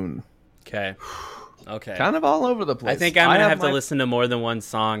Spoon. Okay. Okay. Kind of all over the place. I think I'm gonna have to my- listen to more than one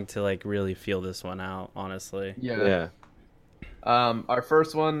song to like really feel this one out. Honestly. Yeah. Our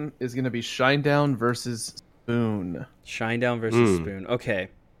first one is gonna be Shinedown versus Spoon. Shinedown versus Spoon. Okay.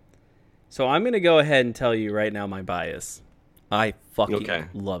 So I'm gonna go ahead and tell you right now my bias. I fucking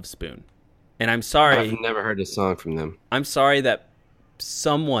love Spoon, and I'm sorry. I've never heard a song from them. I'm sorry that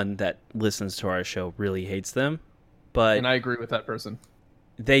someone that listens to our show really hates them, but And I agree with that person.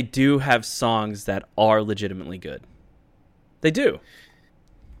 they do have songs that are legitimately good. They do.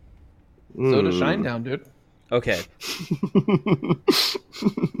 So does Shinedown, dude. Okay.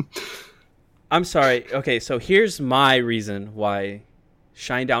 I'm sorry. Okay, so here's my reason why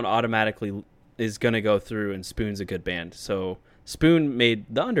Shinedown automatically is going to go through and Spoon's a good band. So Spoon made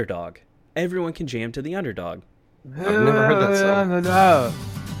The Underdog. Everyone can jam to The Underdog. I've never heard that song.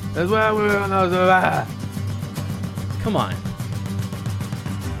 That's why we're on the Come on.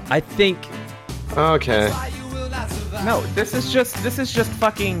 I think Okay. No, this is just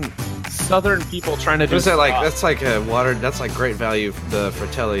fucking Southern people trying to do. What is that like? ska. That's like a water. That's like great value. The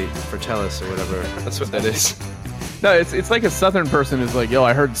Fratellis or whatever. That's what that is. No, it's like a Southern person who's like, yo,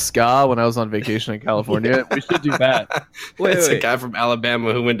 I heard ska when I was on vacation in California. We should do that. It's a guy from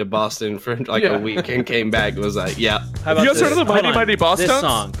Alabama who went to Boston for like Yeah. a week and came back and was like, yeah. how about You guys this? heard of the Hold Mighty on. Mighty Boss This Tones?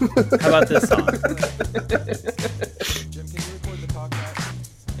 song. How about this song? Jim, can you record the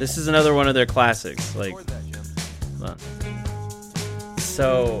podcast? This is another one of their classics. Like, Record that, Jim. hold on.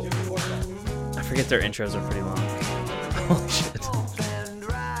 So I forget their intros are pretty long. Holy shit.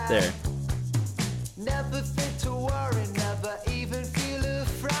 There. Never fit to worry, never even feel a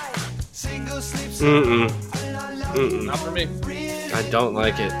fright. Single sleeps Not for me. I don't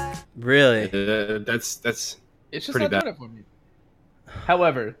like it. Really? That's It's just Pretty not bad. doing it for me.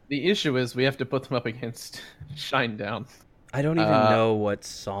 However, the issue is we have to put them up against Shinedown. I don't even know what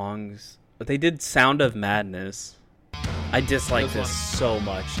songs. But they did Sound of Madness. I dislike this so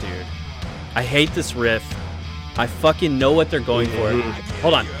much, dude. I hate this riff. I fucking know what they're going for.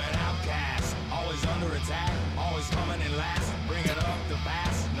 Hold on.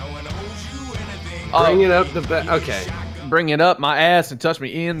 bring it up the back. Okay. Bring it up my ass and touch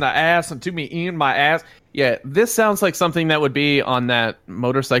me in the ass and to me in my ass. Yeah, this sounds like something that would be on that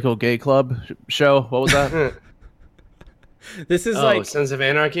motorcycle gay club show. What was that? This is Oh, like Sons of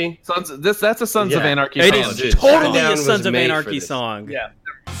Anarchy. That's a Sons of Yeah. Anarchy. it song. is dude. totally Shinedown a was Sons of made for Anarchy this. song. Yeah.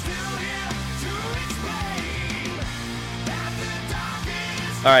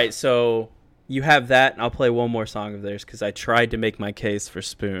 All right, so you have that, and I'll play one more song of theirs because I tried to make my case for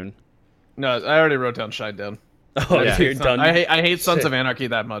Spoon. No, I already wrote down Shinedown. Oh, Yeah. you're done. I hate Sons Shit. of Anarchy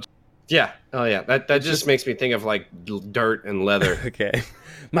that much. Yeah. Oh yeah. That just makes me think of like dirt and leather. Okay,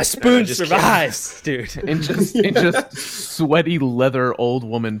 my Spoon just can't. survives, dude. And just sweaty leather old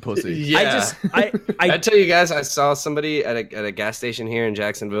woman pussy. Yeah. I I tell you guys, I saw somebody at a gas station here in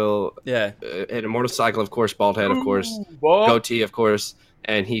Jacksonville. yeah. Had a motorcycle, of course, bald head, of course, Whoa. goatee, of course,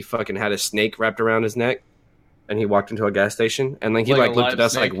 and he fucking had a snake wrapped around his neck. And he walked into a gas station, and like he Like like a looked at live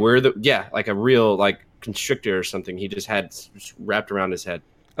us like snake? we're the like a real like constrictor or something. He just had wrapped around his head.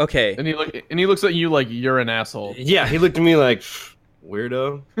 Okay. And he looks at you like you're an asshole. Yeah, he looked at me like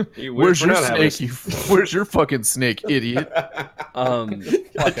weirdo. Where's We're your not having snake? Where's your fucking snake, idiot? a-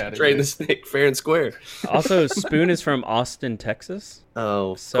 Fuck outta Train here. the snake fair and square. Also, Spoon is from Austin, Texas.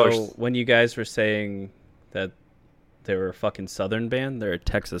 Oh, of So course. when you guys were saying that they were a fucking Southern band, they're a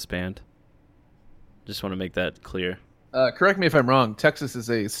Texas band. Just want to make that clear. Correct me if I'm wrong. Texas is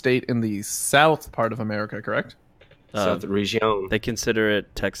a state in the south part of America, correct? South region. They consider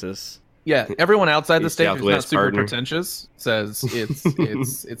it Texas. Yeah. Everyone outside the The state who's not Southwest super partner. pretentious says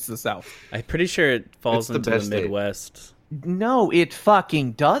it's the south. I'm pretty sure it falls It's the into the best state. Midwest. No, it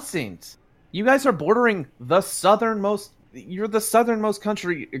fucking doesn't. You guys are bordering the southernmost. You're the southernmost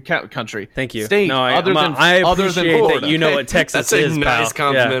country. Thank you. State. No, I other than I other appreciate than that Florida. you know what Texas That's a is, nice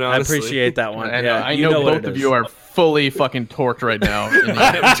pal. compliment, Yeah, I honestly. appreciate that one. I know, Yeah, I you know what both it of is. you are fully fucking torqued right now.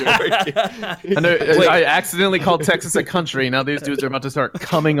 I know, I accidentally called Texas a country. Now these dudes are about to start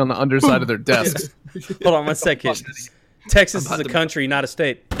coming on the underside of their desks. Hold on 1 second. Texas is a country, not a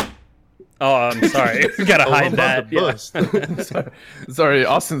state. Oh, I'm sorry. You gotta hide that. Yeah. Sorry,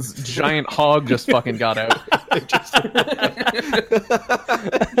 Austin's giant hog just fucking got out.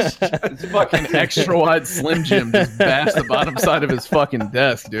 His fucking extra wide Slim Jim just bashed the bottom side of his fucking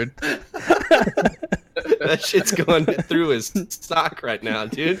desk, dude. That shit's going through his sock right now,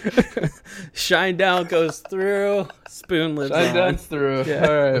 dude. Shine down goes through. Spoon lives I on. done through. Yeah.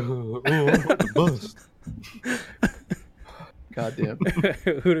 All right. Bust. Goddamn.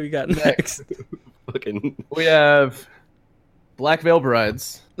 Who do we got next? Fucking We have Black Veil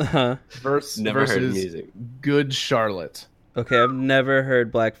Brides Uh-huh. never heard versus music. Good Charlotte. Okay, I've never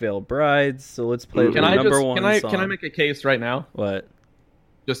heard Black Veil Brides, so let's play the Can I number just one song. can I make a case right now? What?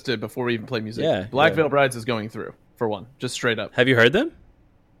 Just to before we even play music. Yeah, Black yeah. Veil Brides is going through for one, just straight up. Have you heard them?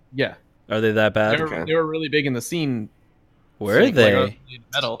 Yeah, Are they that bad? they were really big in the scene. Where are Like, they?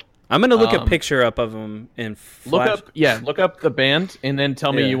 metal. I'm gonna look a Um, picture up of them in flash. Look up the band, and then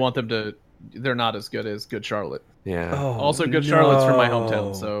tell me Yeah. you want them to. They're not as good as Good Charlotte. Yeah. Oh, Also, Good Charlotte's from my no.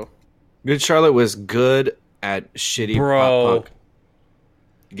 hometown, so Good Charlotte was good at shitty Bro. pop punk.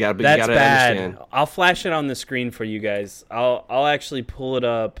 You That's gotta bad. understand. I'll flash it on the screen for you guys. I'll actually pull it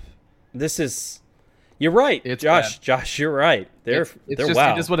up. This is. You're right, It's Josh. bad. Josh, you're right. They're it's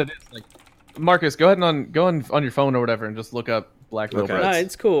wow. just what it is. Like, Marcus, go ahead and go on your phone or whatever, and just look up Black Veil Okay. No, Brides.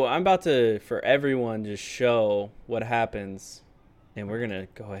 it's cool. I'm about to, for everyone, just show what happens, and we're gonna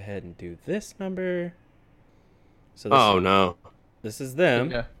go ahead and do this number. So this, Oh no. this is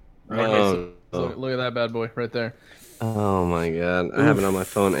them. Yeah. Oh, Look at that bad boy right there. oh my god. I have it on my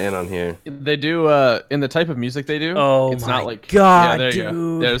phone and on here. They do in the type of music they do. Oh it's my not like God, yeah, there you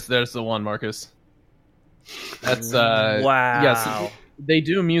dude. go. There's the one, Marcus. That's Wow. Yes, they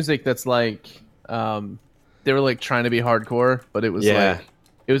do music that's like they were like trying to be hardcore, but it was Yeah. like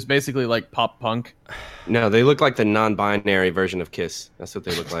it was basically like pop punk. No, they look like the non-binary version of Kiss. That's what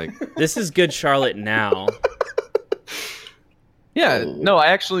they look like. This is Good Charlotte now. Yeah, no,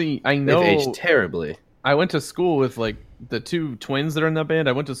 I They've know. aged terribly. I went to school with like the two twins that are in that band.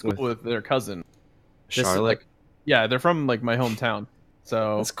 I went to school with their cousin. This is, Charlotte. like, yeah, they're from like my hometown.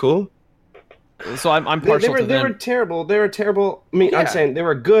 So That's cool. I'm partial to They them. were terrible. They were terrible. I mean, I'm Yeah. saying they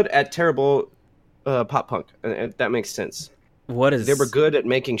were good at terrible pop punk, and that makes sense. What is? They were good at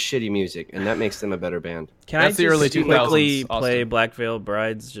making shitty music, and that makes them a better band. Can That's I the early just quickly 2000s, play Austin. Black Veil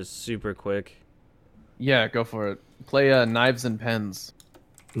Brides just super quick? Yeah, go for it. Play Knives and Pens.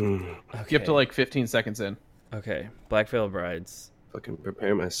 Okay. Skip to like 15 seconds in. Okay, Black Veil Brides. Fucking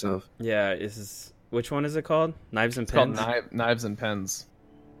prepare myself. Yeah, this is which one is it called? Knives and It's called Pens. Knives and Pens.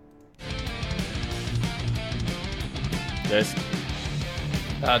 This.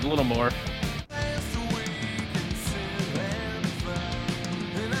 A little more.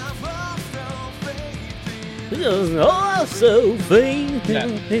 Also Yeah.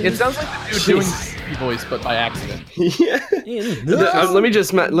 It sounds like the dude doing the voice, but by accident. Yeah.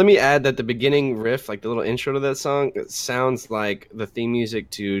 Let me add that the beginning riff, like the little intro to that song, it sounds like the theme music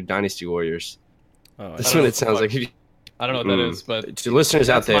to Dynasty Warriors. Oh, That's don't what know it sounds what- like. I don't know what that is, but To listeners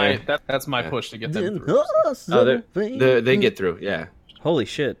out there, that's my Yeah. push to get them through. they get through. Yeah. Holy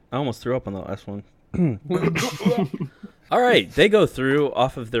shit! I almost threw up on the last one. All right, they go through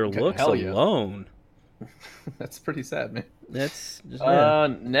off of their looks hell yeah. alone. That's pretty sad, man. That's just, yeah.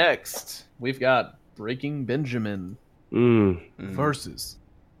 Next, we've got Breaking Benjamin Mm. versus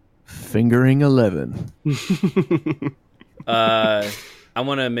Fingering 11. I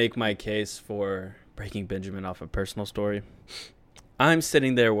want to make my case for Breaking Benjamin off a personal story. I'm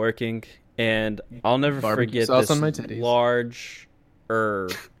sitting there working, and I'll never Barbecue forget sauce this on my titties. large,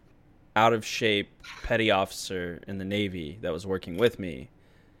 out of shape petty officer in the Navy that was working with me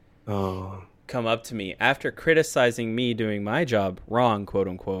Oh. come up to me after criticizing me doing my job wrong, quote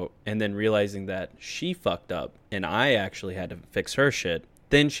unquote, and then realizing that she fucked up and I actually had to fix her shit.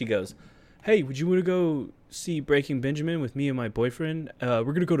 Then she goes, "Hey, would you want to go see Breaking Benjamin with me and my boyfriend? We're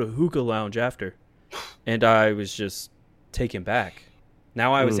going to go to Hookah Lounge after." And I was just taken back.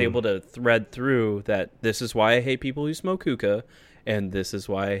 Now I was able to thread through that this is why I hate people who smoke hookah, and this is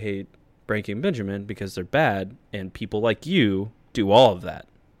why I hate Breaking Benjamin, because they're bad, and people like you do all of that.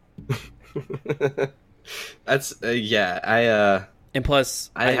 That's yeah. And plus,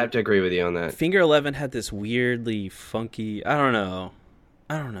 I have to agree with you on that. Finger 11 had this weirdly funky. I don't know.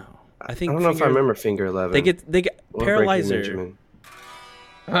 I think I don't know if I remember Finger 11. They get or Breaking Paralyzer. Benjamin.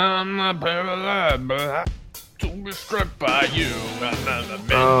 I'm not paralyzed, but I to be struck by you.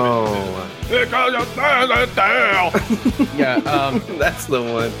 Oh, Yeah, That's the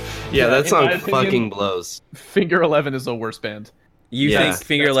one. Yeah, Yeah, that in song my opinion- fucking blows. Finger 11 is the worst band. You Yeah. think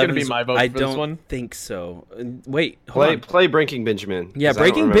Finger That's gonna 11? be my vote I for this don't one. think so. Wait, hold on. Play Breaking Benjamin. Yeah, 'cause I don't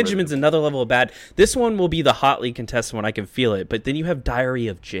Breaking remember Benjamin's another level of bad. This one will be the hotly contested one. I can feel it. But then you have Diary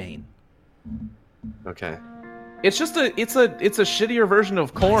of Jane. Okay. It's just it's a shittier version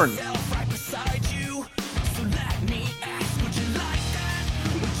of Korn. Right beside you. So let me ask, would you like that?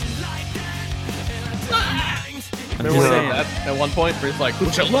 Would you like that? And I don't mind. Remember when he saying. said that at one point where he's like,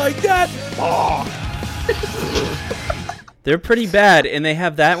 "Would you like that?" They're pretty bad, and they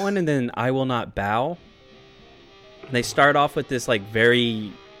have that one, and then I Will Not Bow. And they start off with this like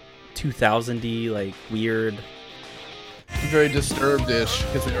very 2000y, like weird. Very disturbed-ish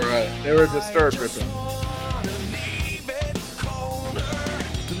because they were disturbed ripping.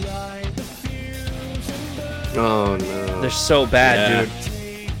 Oh no. They're so bad, Yeah. dude.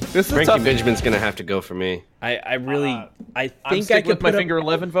 This is Breaking tough. Benjamin's gonna have to go for me. I really, I I'm think I sticking could with my put up, Finger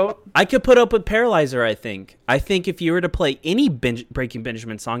 11 vote. I could put up with Paralyzer. I think if you were to play any Breaking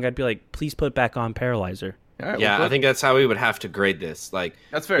Benjamin song, I'd be like, please put back on Paralyzer. All right, Yeah, well, I think that's how we would have to grade this. Like,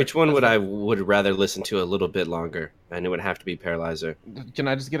 That's fair. which one That's would fair. I would rather listen to a little bit longer? And it would have to be Paralyzer. Can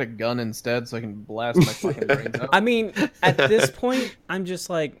I just get a gun instead so I can blast my fucking brains out? I mean, at this point, I'm just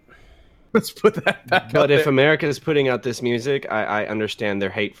like, Let's put that back out But if there. America is putting out this music, I understand their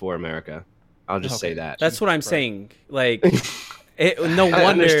hate for America. I'll just say that. that's what I'm saying. Like, no I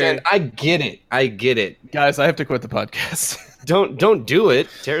wonder. understand. I get it. I get it. Guys, I have to quit the podcast. Don't do it.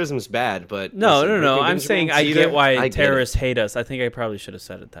 Terrorism's bad, but No, listen, no. Breaking I'm saying Benjamin's I either- get why I get it. terrorists hate us. I think I probably should have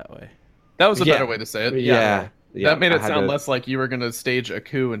said it that way. That was a Yeah. better way to say it. Yeah. That made I it had sound to- less like you were going to stage a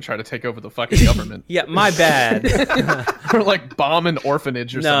coup and try to take over the fucking government. Yeah, my bad. Or like bomb an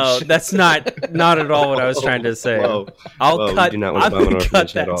orphanage or No, some shit. that's not at all what I was trying to say. Whoa. I'll Whoa, we cut. do not want to I'm bomb an gonna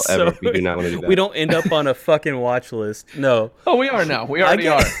orphanage cut at that. all, ever. So We do not want to do that. we don't end up on a fucking watch list. No. Oh, we are now. We already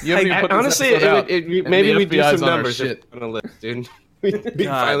get- are. You haven't even I- put this Honestly, episode out, and maybe the we do FBI's some on our numbers shit. on a list, dude. We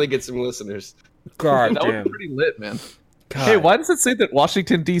finally get some listeners. God That was damn. pretty lit, man. God. Hey, why does it say that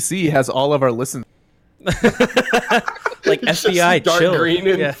Washington D.C. has all of our listens? Like Just FBI dark chill. green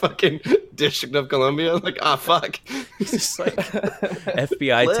in Yeah. fucking District of Columbia. Like, fuck. Just like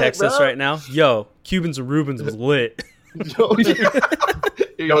FBI Lit, texts us bro. right now. Yo, Cubans and Rubens was lit. Yo,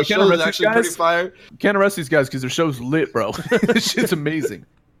 Yo, show can't is arrest actually these pretty guys? fire. Can't arrest these guys because their show's lit, bro. This shit's amazing.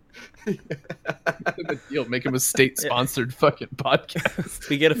 Yo, make him a state-sponsored fucking podcast.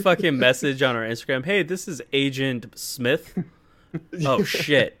 We get a fucking message on our Instagram. Hey, this is Agent Smith. Oh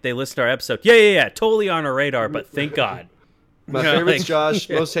shit! They listened to our episode. Yeah. Totally on our radar, but thank God. My Yeah, favorite's like- Josh.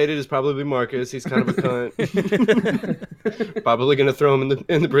 Most hated is probably Marcus. He's kind of a cunt. Probably gonna throw him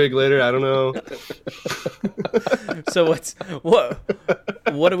in the brig later. I don't know. So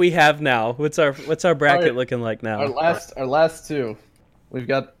what do we have now? What's our bracket Alright. looking like now? Our last two. We've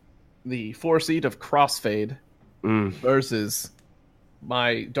got the 4-seed of Crossfade versus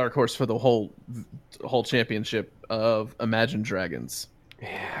my dark horse for the whole championship of Imagine Dragons.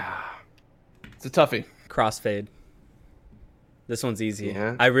 Yeah. It's a toughie. Crossfade. This one's easy.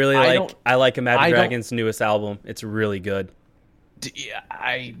 Yeah. I really I like. don't- I like Imagine I don't- Dragons' newest album. It's really good. Yeah,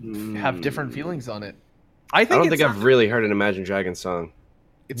 I have different feelings on it. I I don't think think I've really heard an Imagine Dragons song.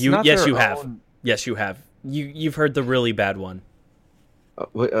 it's You not yes their you have. own- Yes you have. You've heard the really bad one.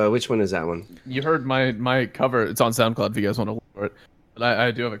 Which one is that one? You heard my cover. It's on SoundCloud if you guys want to look for it. But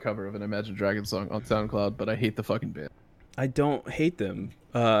I do have a cover of an Imagine Dragons song on SoundCloud, but I hate the fucking band. I don't hate them.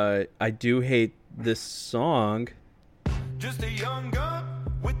 I do hate this song. Just a young gun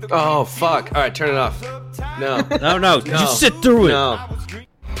with the Oh fuck! All right, turn it off. No, No, you sit through it. no.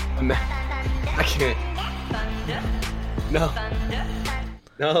 I can't. No.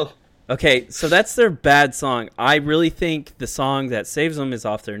 No. Okay, so that's their bad song. I really think the song that saves them is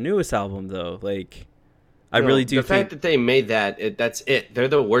off their newest album, though. Like, I No, really do The think fact that they made that, that's it. They're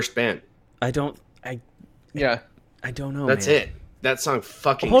the worst band. I don't Yeah, know. That's man. it. That song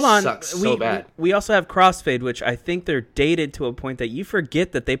fucking Hold on, sucks so bad. We also have Crossfade, which I think they're dated to a point that you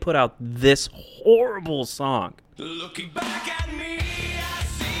forget that they put out this horrible song. Looking back at me, I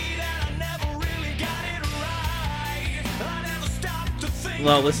see that I never really got it right. I never stopped to think.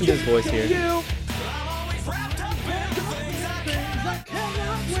 Well, listen to his voice here. I'm always wrapped up in the things I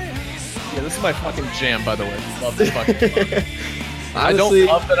cannot win. yeah. This is my fucking jam, by the way. Love this fucking song. I Honestly, don't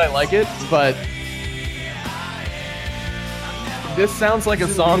love that I like it, but this sounds like a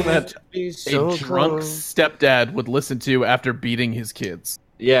song that be a so drunk close. stepdad would listen to after beating his kids.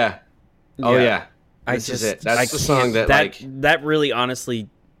 Yeah. Oh Yeah. yeah. I This is just it. That's I the song can't- that, like. that really honestly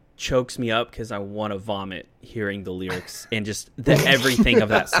chokes me up because I want to vomit hearing the lyrics and just everything of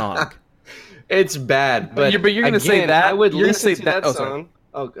that song. It's bad, but you're gonna say again, that? I would You're gonna listen say to that- that oh, sorry. song.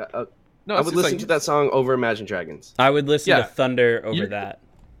 Oh, God, No, I it's would just listen like- to that song over Imagine Dragons. I would listen Yeah. to Thunder over You- that.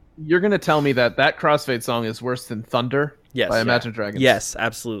 You're gonna tell me that Crossfade song is worse than Thunder Yes. by Yeah. Imagine Dragons? Yes,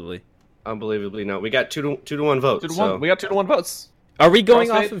 absolutely. Unbelievably, no. We got 2-1 vote. 2-1. We got 2-1 votes. Are we going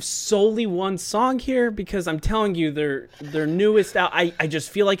Crossfade? off of solely one song here? Because I'm telling you, their newest out. I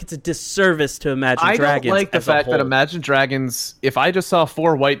just feel like it's a disservice to Imagine I Dragons. don't like the as a fact that whole. Imagine Dragons. If I just saw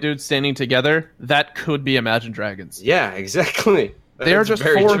 4 white dudes standing together, that could be Imagine Dragons. Yeah, exactly. They're That's just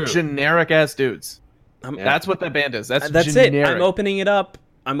very 4 true. generic ass dudes. I'm- That's what that band is. That's That's generic. it. I'm opening it up.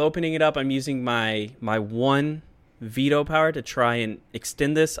 I'm using my one veto power to try and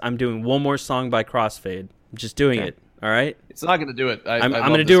extend this. I'm doing one more song by Crossfade. I'm just doing Okay. it. All right. It's not gonna do it. I'm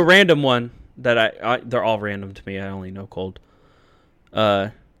going to do a random one that I they're all random to me. I only know cold.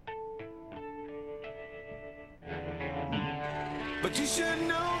 But you should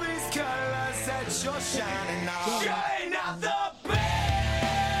know these colors that you're shining on. Shine out the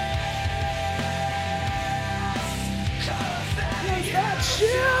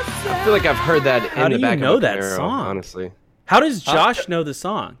I feel like I've heard that How in do the you back know of a that Camaro, song? honestly. How does Josh know the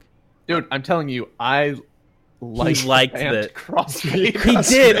song? Dude, I'm telling you, I liked liked the band it. Crossfade.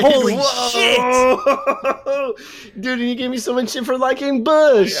 He did. Holy shit! Whoa! Dude, you gave me so much shit for liking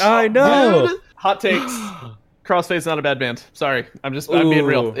Bush. I know. Dude. Hot takes. Crossfade's not a bad band. Sorry, I'm being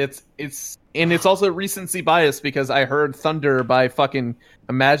real. Ooh. It's also recency bias because I heard Thunder by fucking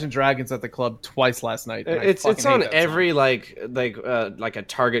Imagine Dragons at the club twice last night. and I It's fucking hate on that song. every like a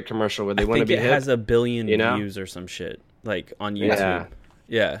Target commercial where they I want to think be it hip. has 1 billion you know? views or some shit like on YouTube. Yeah.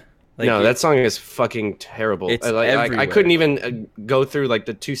 Yeah. Like, No, that song is fucking terrible. It's I everywhere. couldn't even go through like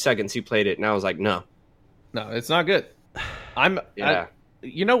the 2 seconds he played it, and I was like, no. No, it's not good. Yeah.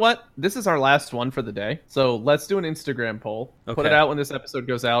 You know what? This is our last one for the day. So let's do an Instagram poll. Put Okay. it out when this episode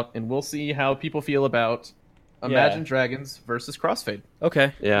goes out, and we'll see how people feel about Imagine Dragons versus Crossfade.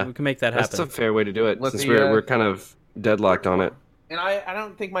 Okay. Yeah. We can make that That's happen. a fair way to do it, Let's since see, we're kind of deadlocked on it. And I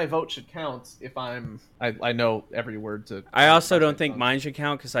don't think my vote should count if I know every word to. I also don't think mine should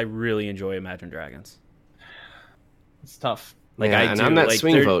count because I really enjoy Imagine Dragons. It's tough. Like Yeah, I and do. I'm that like,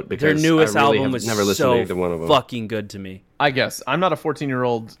 swing their, vote their because newest I really album have was never listened to so either one of them. fucking good to me. I guess I'm not a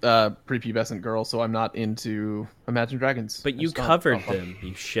 14-year-old prepubescent girl, so I'm not into Imagine Dragons. But I you just don't. covered Oh, them,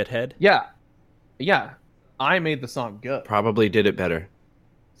 you shithead. Yeah. I made the song good. Probably did it better.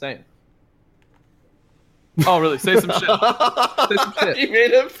 Saying. Oh, really? Say some shit. Say some shit. You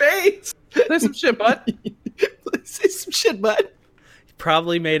made a face. Say some shit, bud. Say some shit, bud.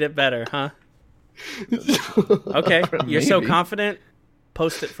 Probably made it better, huh? Okay, you're so Maybe. confident.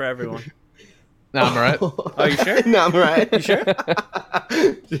 Post it for everyone. No, I'm alright. Oh, you sure? No, I'm right. You sure?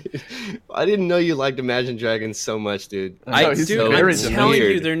 I didn't know you liked Imagine Dragons so much, dude. I know, I he's do. so I'm very telling you,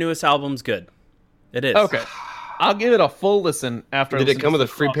 weird. their newest album's good. It is. Okay. I'll give it a full listen after. I Did it listen come to with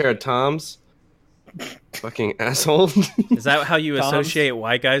a free Crossfade. pair of Toms? Fucking asshole. Is that how you Toms. associate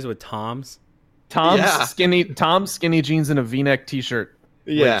white guys with Toms? Tom's Yeah. skinny jeans and a V-neck T-shirt.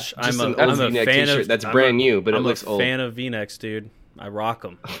 Yeah, Which just I'm an a, old I'm a V-neck fan t-shirt of. that's I'm brand a- new, but I'm it looks a old. fan of V-necks, dude. I rock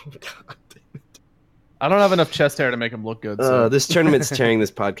them. I don't have enough chest hair to make them look good. So This tournament's tearing this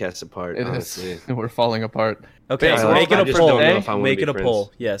podcast apart. it honestly. is. We're falling apart. Okay, Yeah, so I make it like- a I just poll. don't know if I wanna Make be it a friends.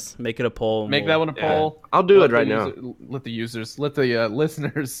 poll. Yes, make it a poll. and Make we'll- that one a poll. I'll do Let it right the now. let the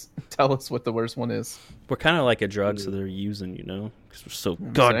listeners tell us what the worst one is. We're kind of like a drug, so they're using, you know, because we're so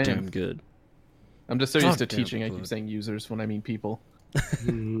saying. goddamn good. I'm just so used to Goddamn teaching. I keep good. saying users when I mean people.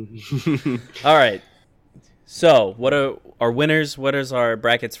 All right. So, what are our winners? What is our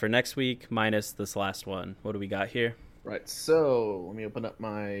brackets for next week minus this last one? What do we got here? Right. So let me open up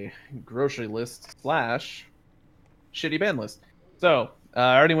my grocery list / shitty band list. So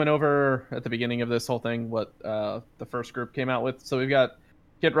I already went over at the beginning of this whole thing what the first group came out with. So we've got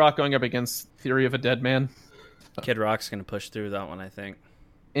Kid Rock going up against Theory of a Dead Man. Kid Rock's gonna push through that one, I think.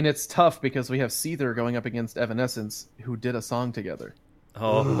 And it's tough because we have Seether going up against Evanescence, who did a song together.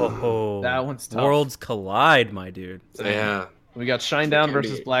 Oh, That one's tough. Worlds collide, my dude. Yeah. We got Shinedown Can't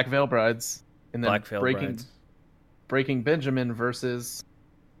versus be- Black Veil Brides, and then Black Veil Brides. Breaking Benjamin versus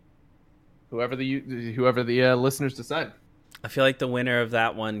whoever the listeners decide. I feel like the winner of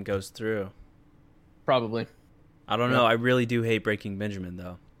that one goes through. Probably I don't know. I really do hate Breaking Benjamin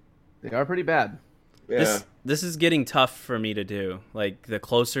though. they are pretty bad. Yeah. This is getting tough for me to do. Like the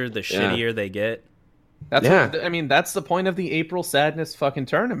closer, the Yeah. shittier they get. That's Yeah. what, I mean. That's the point of the April Sadness fucking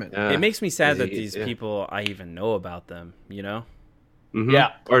tournament. Yeah. It makes me sad that Easy, these yeah. people I even know about them. You know, Mhm.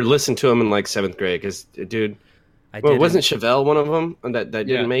 Yeah. Or listen to him in like 7th grade, because dude, I well, didn't- wasn't Chevelle one of them that Yeah.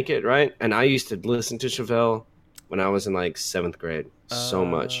 didn't make it, right? And I used to listen to Chevelle when I was in like 7th grade. So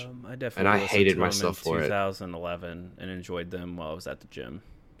much. I definitely And I listened hated to them myself in for it. 2011 and enjoyed them while I was at the gym.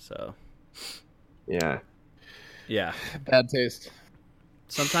 So Yeah. yeah, Bad taste.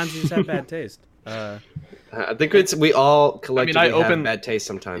 sometimes you just have bad taste. I think we all collectively have bad taste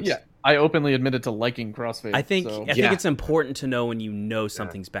sometimes. Yeah, I openly admitted to liking CrossFade. I think so. I think it's important to know when you know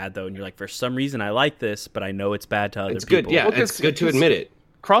something's bad though, and you're like, for some reason I like this, but I know it's bad to other It's people. good. Yeah, Well, it's good to admit it.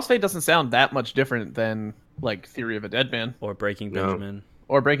 CrossFade doesn't sound that much different than like Theory of a Dead Man Or Breaking No. Benjamin.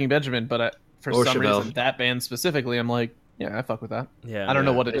 or Breaking Benjamin, but for Or some Chevelle. reason that band specifically, I'm like, yeah, I fuck with that. Yeah, I don't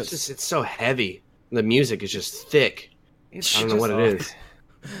know Yeah, what it it's is. just it's so heavy. The music is just thick. I don't know what it is.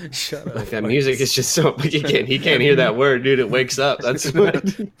 Shut up. Like that music is just so he can't hear that word, dude. It wakes up. That's what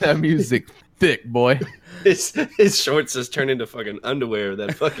That music thick, boy. his shorts just turn into fucking underwear.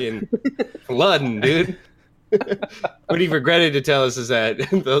 That fucking flooding, dude. What he regretted to tell us is that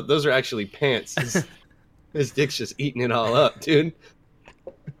those are actually pants. His dick's just eating it all up, dude.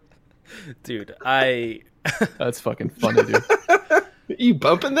 Dude, That's fucking funny, dude. You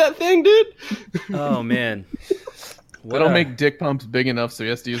bumping that thing, dude? oh man. They don't make dick pumps big enough, so he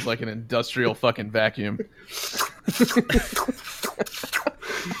has to use like an industrial fucking vacuum.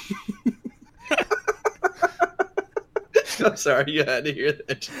 I'm sorry, you had to hear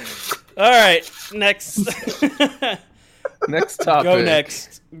that. All right, next. Next topic.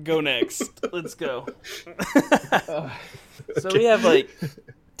 Go next. Let's go. So we have like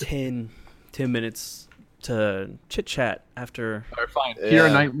 10 minutes to chit chat after. All right, fine. Yeah.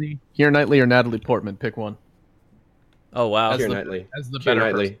 Keira Knightley or Natalie Portman. Pick one. Oh wow! Keira the- Knightley. As the Keira better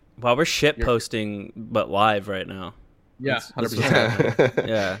Knightley. Wow, we're shit posting, but live right now. Yeah, Let's 100%.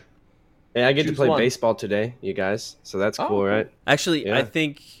 Yeah. Hey, I get to Choose play one. baseball today, you guys. So that's Oh, cool, cool. right? Actually, Yeah. I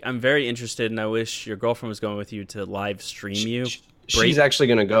think I'm very interested, and I wish your girlfriend was going with you to live stream you. She's actually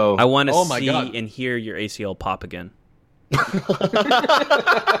gonna go. I want to Oh my see God. and hear your ACL pop again.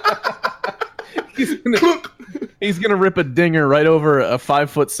 He's gonna rip a dinger right over a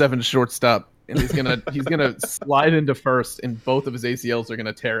 5'7" shortstop, and he's gonna slide into first, and both of his ACLs are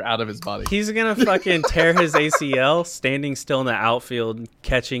gonna tear out of his body. He's gonna fucking tear his ACL standing still in the outfield,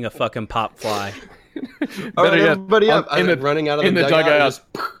 catching a fucking pop fly. All right, Better yet, everybody up. in the- running out of in the dugout.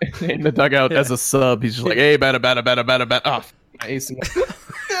 just- In the dugout as a sub, he's just like, "Hey, batter. Oh, my ACL."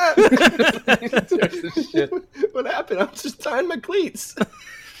 Tears his shit. What happened? I was just tying my cleats.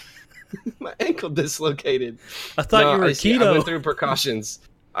 My ankle dislocated. I thought you were I keto. went through precautions.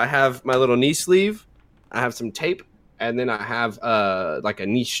 I have my little knee sleeve. I have some tape, and then I have like a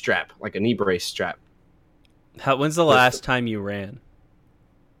knee strap, like a knee brace strap. When's the last time you ran?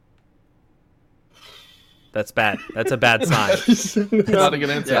 That's bad. That's a bad sign. Not a good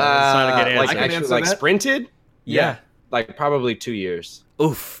answer. Yeah. not a good Like answer. I can actually, answer like that. sprinted. Yeah. Like probably 2 years.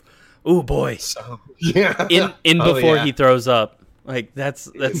 Oof. Ooh boy. So yeah. In Oh, before yeah. he throws up. Like that's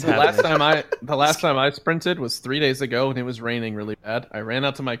The last time I sprinted was 3 days ago, and it was raining really bad. I ran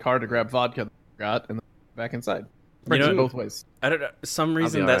out to my car to grab vodka, that I forgot, and then back inside. Sprinted know- both ways. I don't know. Some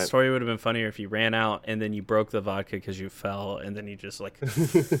reason all that right. story would have been funnier if you ran out and then you broke the vodka because you fell, and then you just like.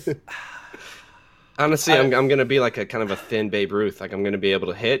 Honestly, I'm gonna be like a kind of a thin Babe Ruth. Like I'm gonna be able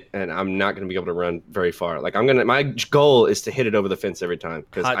to hit, and I'm not gonna be able to run very far. Like my goal is to hit it over the fence every time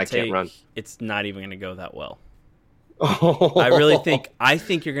because hot I take, can't run. It's not even going to go that well. I really think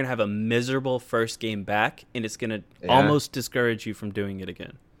you're going to have a miserable first game back, and it's going to Yeah. almost discourage you from doing it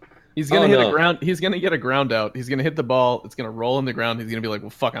again. He's gonna Oh, hit no. a ground. He's gonna get a ground out. He's gonna hit the ball. It's gonna roll in the ground. He's gonna be like, "Well,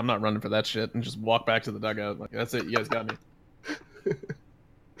 fuck, I'm not running for that shit," and just walk back to the dugout. Like, that's it. You guys got me.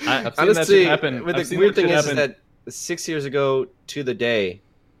 I've seen that Honestly, shit happen. but I've the seen weird that thing shit is happen. that 6 years ago to the day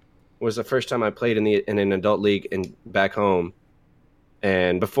was the first time I played in an adult league and back home.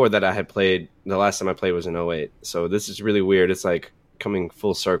 And before that, I had played. The last time I played was in 08. So this is really weird. It's like coming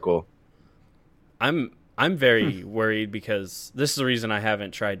full circle. I'm very worried because this is the reason I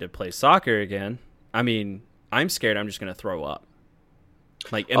haven't tried to play soccer again. I mean, I'm scared I'm just going to throw up.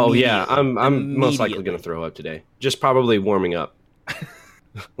 Like, Oh yeah, immediately. I'm most likely Immediately. going to throw up today. Just probably warming up.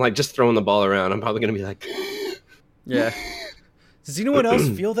 Like just throwing the ball around. I'm probably going to be like, Yeah. Does anyone else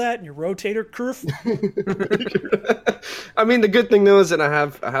feel that in your rotator cuff? I mean, the good thing though is that I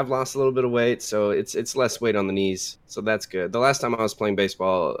have lost a little bit of weight, so it's less weight on the knees, so that's good. The last time I was playing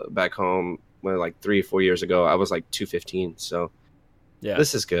baseball back home, like 3 or 4 years ago, I was like 215. So Yeah.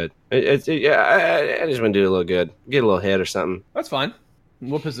 this is good. Yeah, I just want to do a little good, get a little hit or something. That's fine.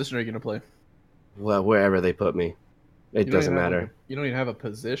 What position are you gonna play? Well, wherever they put me, it You don't doesn't even have matter. you don't even have a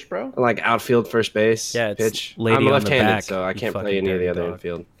position, bro. Like outfield, first base, Yeah, it's pitch. lady I'm on the left-handed, back, so I you can't play fucking any of the dirty other dog.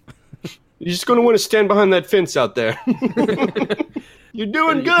 infield. You're just going to want to stand behind that fence out there. You're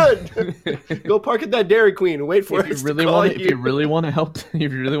doing good. Go park at that Dairy Queen and wait for If it you to really call want, if you really want to help,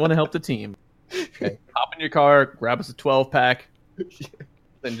 if you really want to help the team, okay, hop in your car, grab us a 12-pack,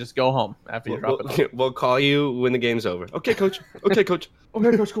 then just go home after you drop it off. We'll call you when the game's over. Okay, coach. Okay, coach.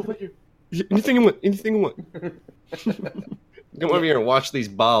 Okay, coach. Cool. Thank you. Anything you want. Anything you want. Come over here and watch these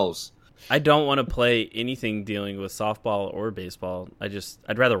balls. I don't want to play anything dealing with softball or baseball.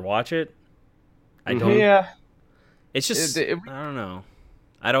 I'd rather watch it. I don't. Yeah, It's just I don't know.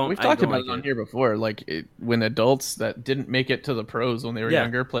 I don't. we've I talked don't about like it on here before. Like when adults that didn't make it to the pros when they were Yeah.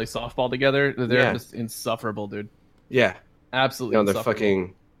 younger play softball together, they're Yeah. just insufferable, dude. Yeah. Absolutely. No, they're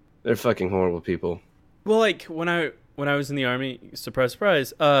insufferable. fucking horrible people. Well, like when I was in the army, surprise,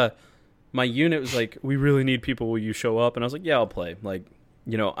 surprise. My unit was like, "We really need people. Will you show up?" And I was like, "Yeah, I'll play." Like,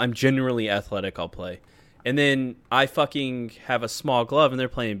 I'm generally athletic. I'll play. And then I fucking have a small glove, and they're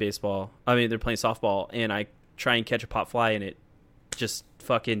playing baseball. I mean, they're playing softball, and I try and catch a pop fly, and it just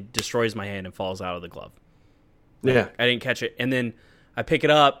fucking destroys my hand and falls out of the glove. Yeah. I didn't catch it. And then I pick it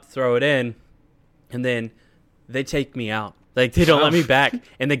up, throw it in, and then they take me out. Like, they don't let me back.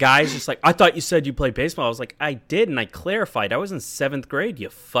 And the guy's just like, "I thought you said you played baseball." I was like, "I did, and I clarified. I was in 7th grade, you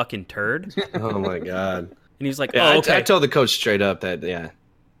fucking turd." And Oh my god. he was like, Yeah, "Oh, okay." I told the coach straight up that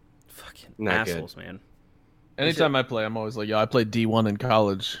Fucking Not good. assholes, man. Anytime I play, I'm always like, "Yo, I played D1 in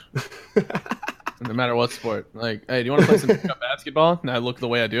college." No matter what sport. Like, "Hey, do you want to play some pickup basketball?" And I look the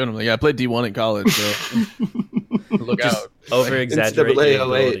way I do, and I'm like, "Yeah, I played D1 in college, so look out." Over exaggerate your NCAA 08.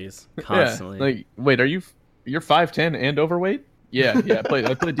 abilities constantly. Yeah. Like, wait, you're 5'10" and overweight? Yeah, I played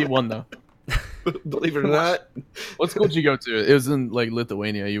D1 though. Believe it or not. What school did you go to? It was in like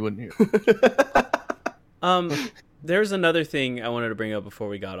Lithuania. You wouldn't hear. There's another thing I wanted to bring up before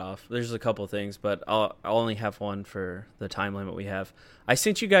we got off. There's a couple things, but I'll only have one for the time limit we have. I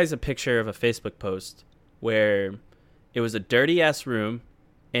sent you guys a picture of a Facebook post where it was a dirty ass room,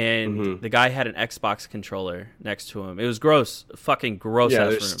 and the guy had an Xbox controller next to him. It was gross, fucking gross Yeah, ass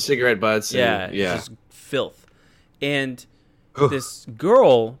there's room. cigarette butts. Yeah, And, it's just filth. And this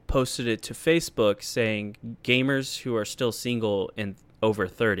girl posted it to Facebook saying gamers who are still single and over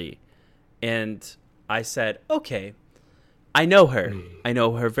 30. And I said, okay, I know her. I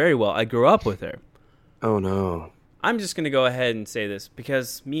know her very well. I grew up with her. Oh no. I'm just going to go ahead and say this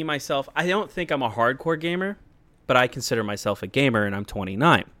because me, myself, I don't think I'm a hardcore gamer, but I consider myself a gamer and I'm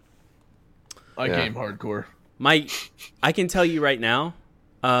 29. I Yeah. game hardcore. I can tell you right now,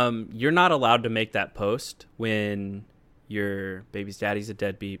 you're not allowed to make that post when your baby's daddy's a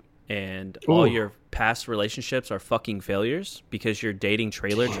deadbeat and all your past relationships are fucking failures because you're dating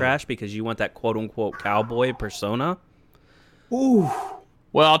trailer trash because you want that quote-unquote cowboy persona. Well,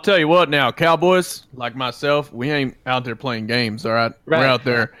 I'll tell you what now, cowboys like myself, we ain't out there playing games, all right?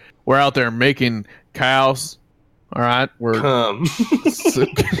 Right. We're out there making cows, all right? We're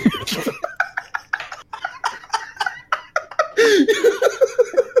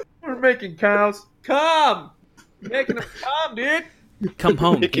we're making cows. Come! Making them come, dude. Come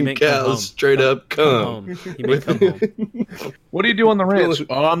home. He Making meant come home. cows straight up Come come. home. He meant come home. What do you do on the ranch?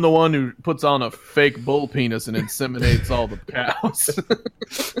 Oh, I'm the one who puts on a fake bull penis and inseminates all the cows.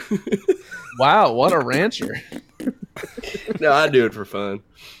 Wow, what a rancher. No, I do it for fun.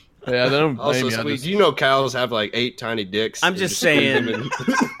 Yeah, they don't blame Also, me. I sweet. just- Do you know cows have like 8 tiny dicks? I'm You just squeeze saying. them in-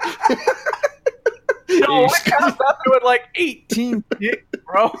 No, my cow's not doing like 18 dicks,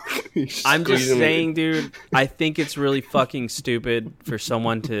 bro. you I'm squeeze just them in- saying, dude, I think it's really fucking stupid for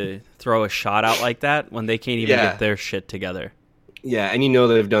someone to throw a shot out like that when they can't even Yeah. get their shit together. Yeah, and you know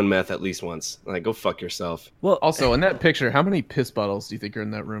they've done meth at least once. Like, go fuck yourself. Well, Also, in that picture, how many piss bottles do you think are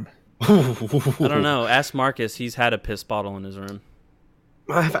in that room? I don't know. Ask Marcus. He's had a piss bottle in his room.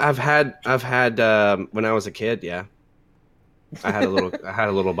 I've had when I was a kid. Yeah, I had a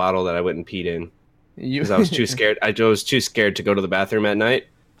little bottle that I went and peed in You, because I was too scared. I was too scared to go to the bathroom at night,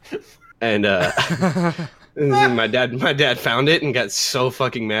 and my dad found it and got so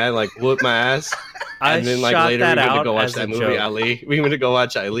fucking mad, like whooped my ass. I And then like shot later that we went to out go watch as that a movie joke. Ali. We went to go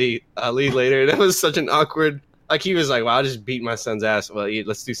watch Ali later. That was such an awkward. Like he was like, "Well, I just beat my son's ass. Well,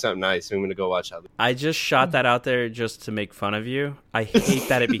 let's do something nice." We went to go watch Ali. I just shot that out there just to make fun of you. I hate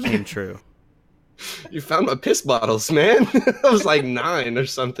that it became true. You found my piss bottles, man. I was like 9 or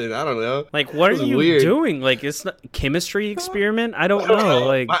something. I don't know. Like, what are This is you weird. doing? Like, it's not chemistry experiment? I don't know.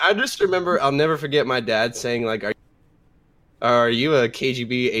 Like, I just remember. I'll never forget my dad saying, "Like, are you a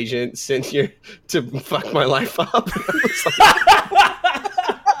KGB agent sent here to fuck my life up?" I was like-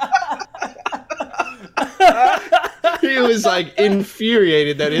 he was like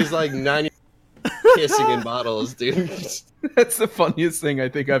infuriated that his like 9 kissing in bottles, dude. That's the funniest thing I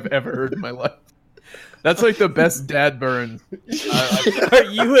think I've ever heard in my life. That's like the best dad burn. Are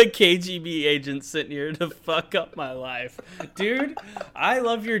you a KGB agent sitting here to fuck up my life? Dude, I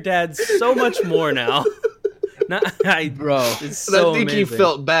love your dad so much more now. Bro. It's so I think he amazing.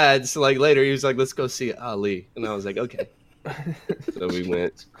 felt bad. So like later, he was like, "Let's go see Ali," and I was like, "Okay." So we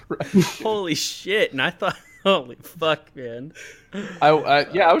went. Holy shit. And I thought, holy fuck, man. I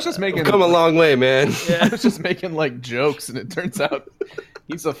was just making Come a long way, man. I was just making like jokes, and it turns out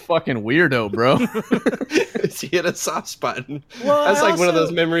he's a fucking weirdo, bro. He hit a soft spot. Well, That's I like one of also-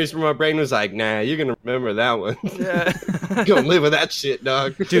 those memories where my brain was like, "Nah, you're gonna remember that one. Yeah. You're gonna live with that shit,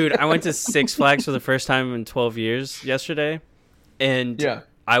 dog." Dude, I went to Six Flags for the first time in 12 years yesterday. And Yeah.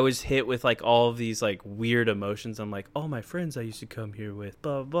 I was hit with like all of these like weird emotions. I'm like, oh, my friends I used to come here with,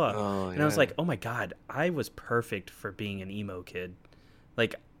 blah, blah, blah. Oh, And I was yeah. like, oh my God, I was perfect for being an emo kid.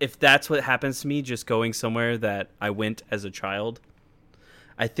 Like, if that's what happens to me, just going somewhere that I went as a child,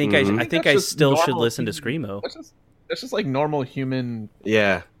 I think Mhm. I think That's I just still should normal listen to human- Screamo. That's just like normal human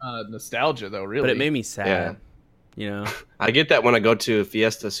Yeah, nostalgia, though. Really, But it made me sad. Yeah. You know? I get that when I go to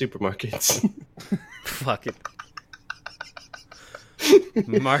Fiesta supermarkets. Fuck it.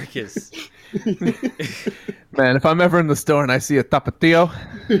 Marcus. Man, if I'm ever in the store and I see a tapatio,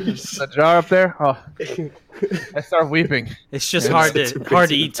 a jar up there, oh, I start weeping. It's just Yeah, hard it's to a hard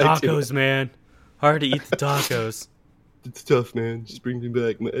to crazy eat idea. tacos, man. Hard to eat the tacos. It's tough, man. Just brings me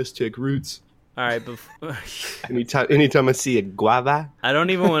back my Aztec roots. All right, Anytime I see a guava, I don't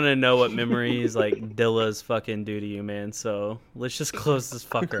even want to know what memories like Dilla's fucking do to you, man. So let's just close this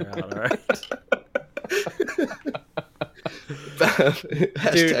fucker out, all right?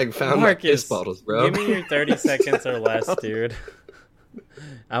 hashtag found my piss bottles, bro. Give me your 30 seconds or less, dude.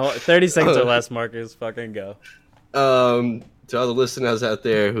 I want 30 seconds or less, Marcus. Fucking go. To all the listeners out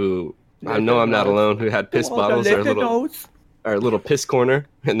there who I know I'm not alone, who had piss bottles or a little piss corner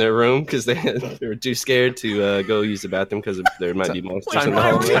in their room because they were too scared to go use the bathroom because there might be monsters in the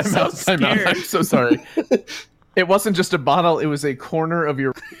why were you hallway. so scared? I'm so sorry. It wasn't just a bottle; it was a corner of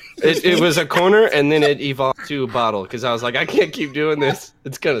your. It was a corner, and then it evolved to a bottle because I was like, I can't keep doing this.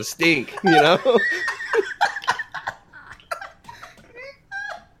 It's gonna stink, you know.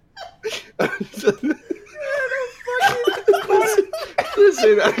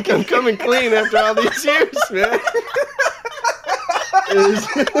 Listen, I'm coming clean after all these years, man.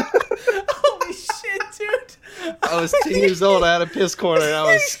 Holy shit, dude. I was 10 years old. I had a piss corner, and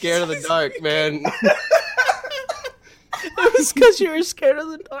I was scared of the dark, man. It was because you were scared of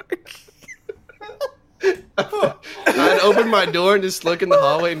the dark. I'd open my door and just look in the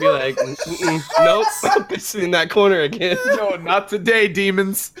hallway and be like, "Mm-mm, nope, I'm pissing in that corner again." No, not today,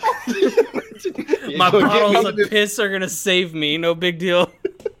 demons. My Go get bottles me. of piss are gonna save me. No big deal.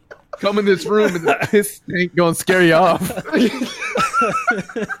 Come in this room and the piss ain't gonna scare you off.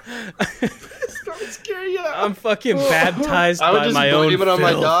 Scare you out. I'm fucking baptized I would by just my own blame it on my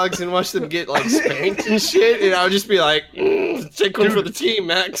filth. dogs and watch them get like spanked and shit, and I would just be like, "Take one for the team,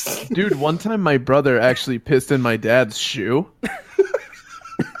 Max." Dude, one time my brother actually pissed in my dad's shoe.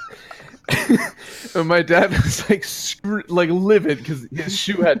 And my dad was like livid because his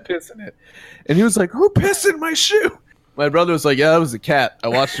shoe had piss in it. And he was like, "Who pissed in my shoe?" My brother was like, "Yeah, that was a cat. I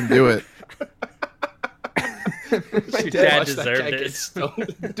watched him do it." Your dad Watch that deserved cat get it.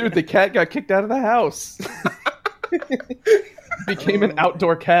 stoned. Dude, the cat got kicked out of the house. Became an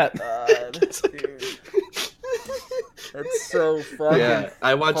outdoor cat. That's so fucking. Yeah,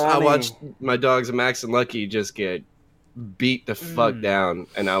 I watched my dogs, Max and Lucky, just get beat the fuck down,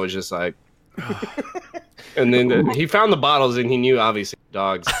 and I was just like, and then he found the bottles, and he knew obviously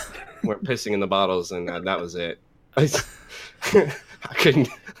dogs weren't pissing in the bottles, and that was it. I couldn't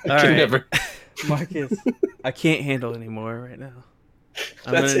right. never. Marcus, I can't handle anymore right now.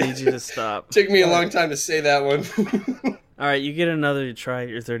 I'm That's gonna it. need you to stop. Took me a long time to say that one. All right, you get another try at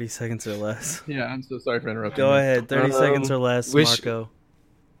your 30 seconds or less. Yeah, I'm so sorry for interrupting. Go you. ahead, 30 seconds or less, wish- Marco.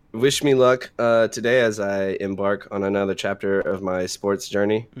 Wish me luck today as I embark on another chapter of my sports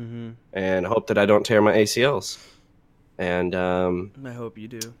journey, Hmm. and hope that I don't tear my ACLs. And I hope you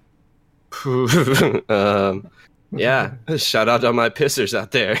do. yeah, shout out to all my pissers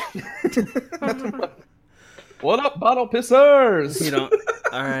out there. What up, bottle pissers? You don't.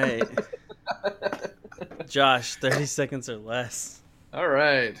 All right. Josh, 30 seconds or less. All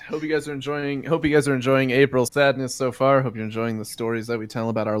right. Hope you guys are enjoying April sadness so far. Hope you're enjoying the stories that we tell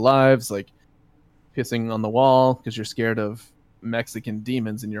about our lives, like pissing on the wall because you're scared of Mexican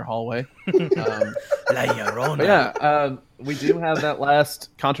demons in your hallway. La Llorona. But yeah, we do have that last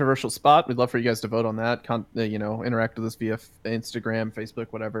controversial spot. We'd love for you guys to vote on that. Interact with us via Instagram, Facebook,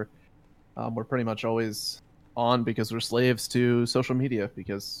 whatever. We're pretty much always on because we're slaves to social media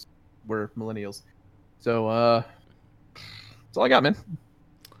because we're millennials. So that's all I got, man.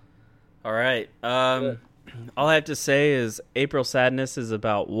 All right. All I have to say is April Sadness is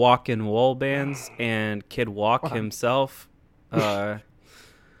about walking wool bands and Kid Walk himself. I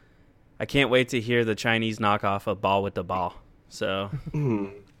can't wait to hear the Chinese knockoff of Ball with the Ball. So,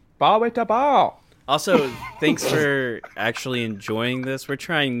 Ball with the ball. also, thanks for actually enjoying this. We're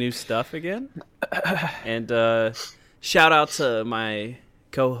trying new stuff again. And shout out to my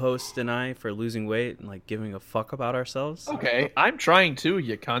co-host and I for losing weight and like giving a fuck about ourselves. Okay, I'm trying to,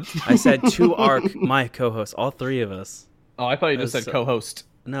 you cunt. I said my co-hosts, all three of us. Oh, I thought you just That's- said co-host.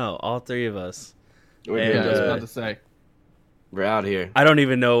 No, all three of us. We're, And, I was good. about to say. We're out here. I don't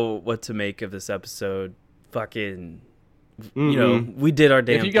even know what to make of this episode. Fucking, you know, we did our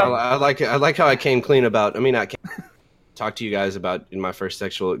damn you thing. got- I like how I came clean about. I mean, I talked to you guys about in my first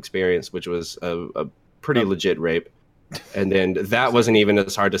sexual experience, which was a pretty legit rape, and then that wasn't even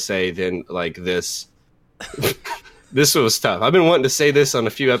as hard to say than like this. This was tough. I've been wanting to say this on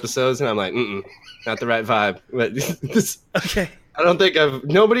a few episodes, and I'm like, not the right vibe. But this, Okay. I don't think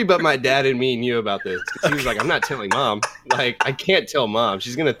nobody but my dad and me knew about this. He was like, I'm not telling mom. Like, I can't tell mom.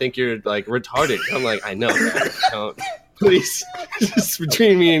 She's gonna think you're like retarded. I'm like, I know. Dad. Don't. Please, just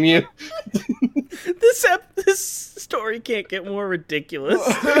between me and you. This story can't get more ridiculous.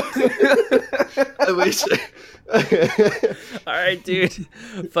 I wish. All right, dude.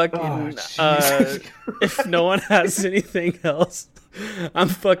 Fucking. If no one has anything else, I'm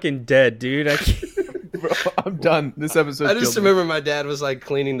fucking dead, dude. I can't. Bro, I'm done. This episode. I just remember my dad was like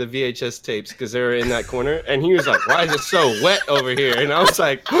cleaning the VHS tapes because they were in that corner, and he was like, "Why is it so wet over here?" And I was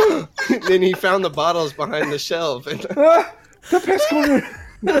like, then he found the bottles behind the shelf, and the piss corner.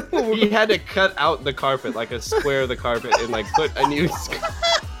 he had to cut out the carpet, like a square of the carpet, and like put a new.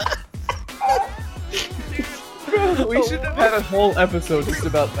 We should have had a whole episode just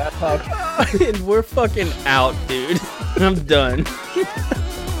about that topic. And we're fucking out, dude. I'm done.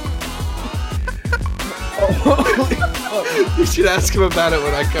 You should ask him about it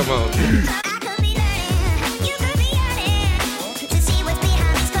when I come home.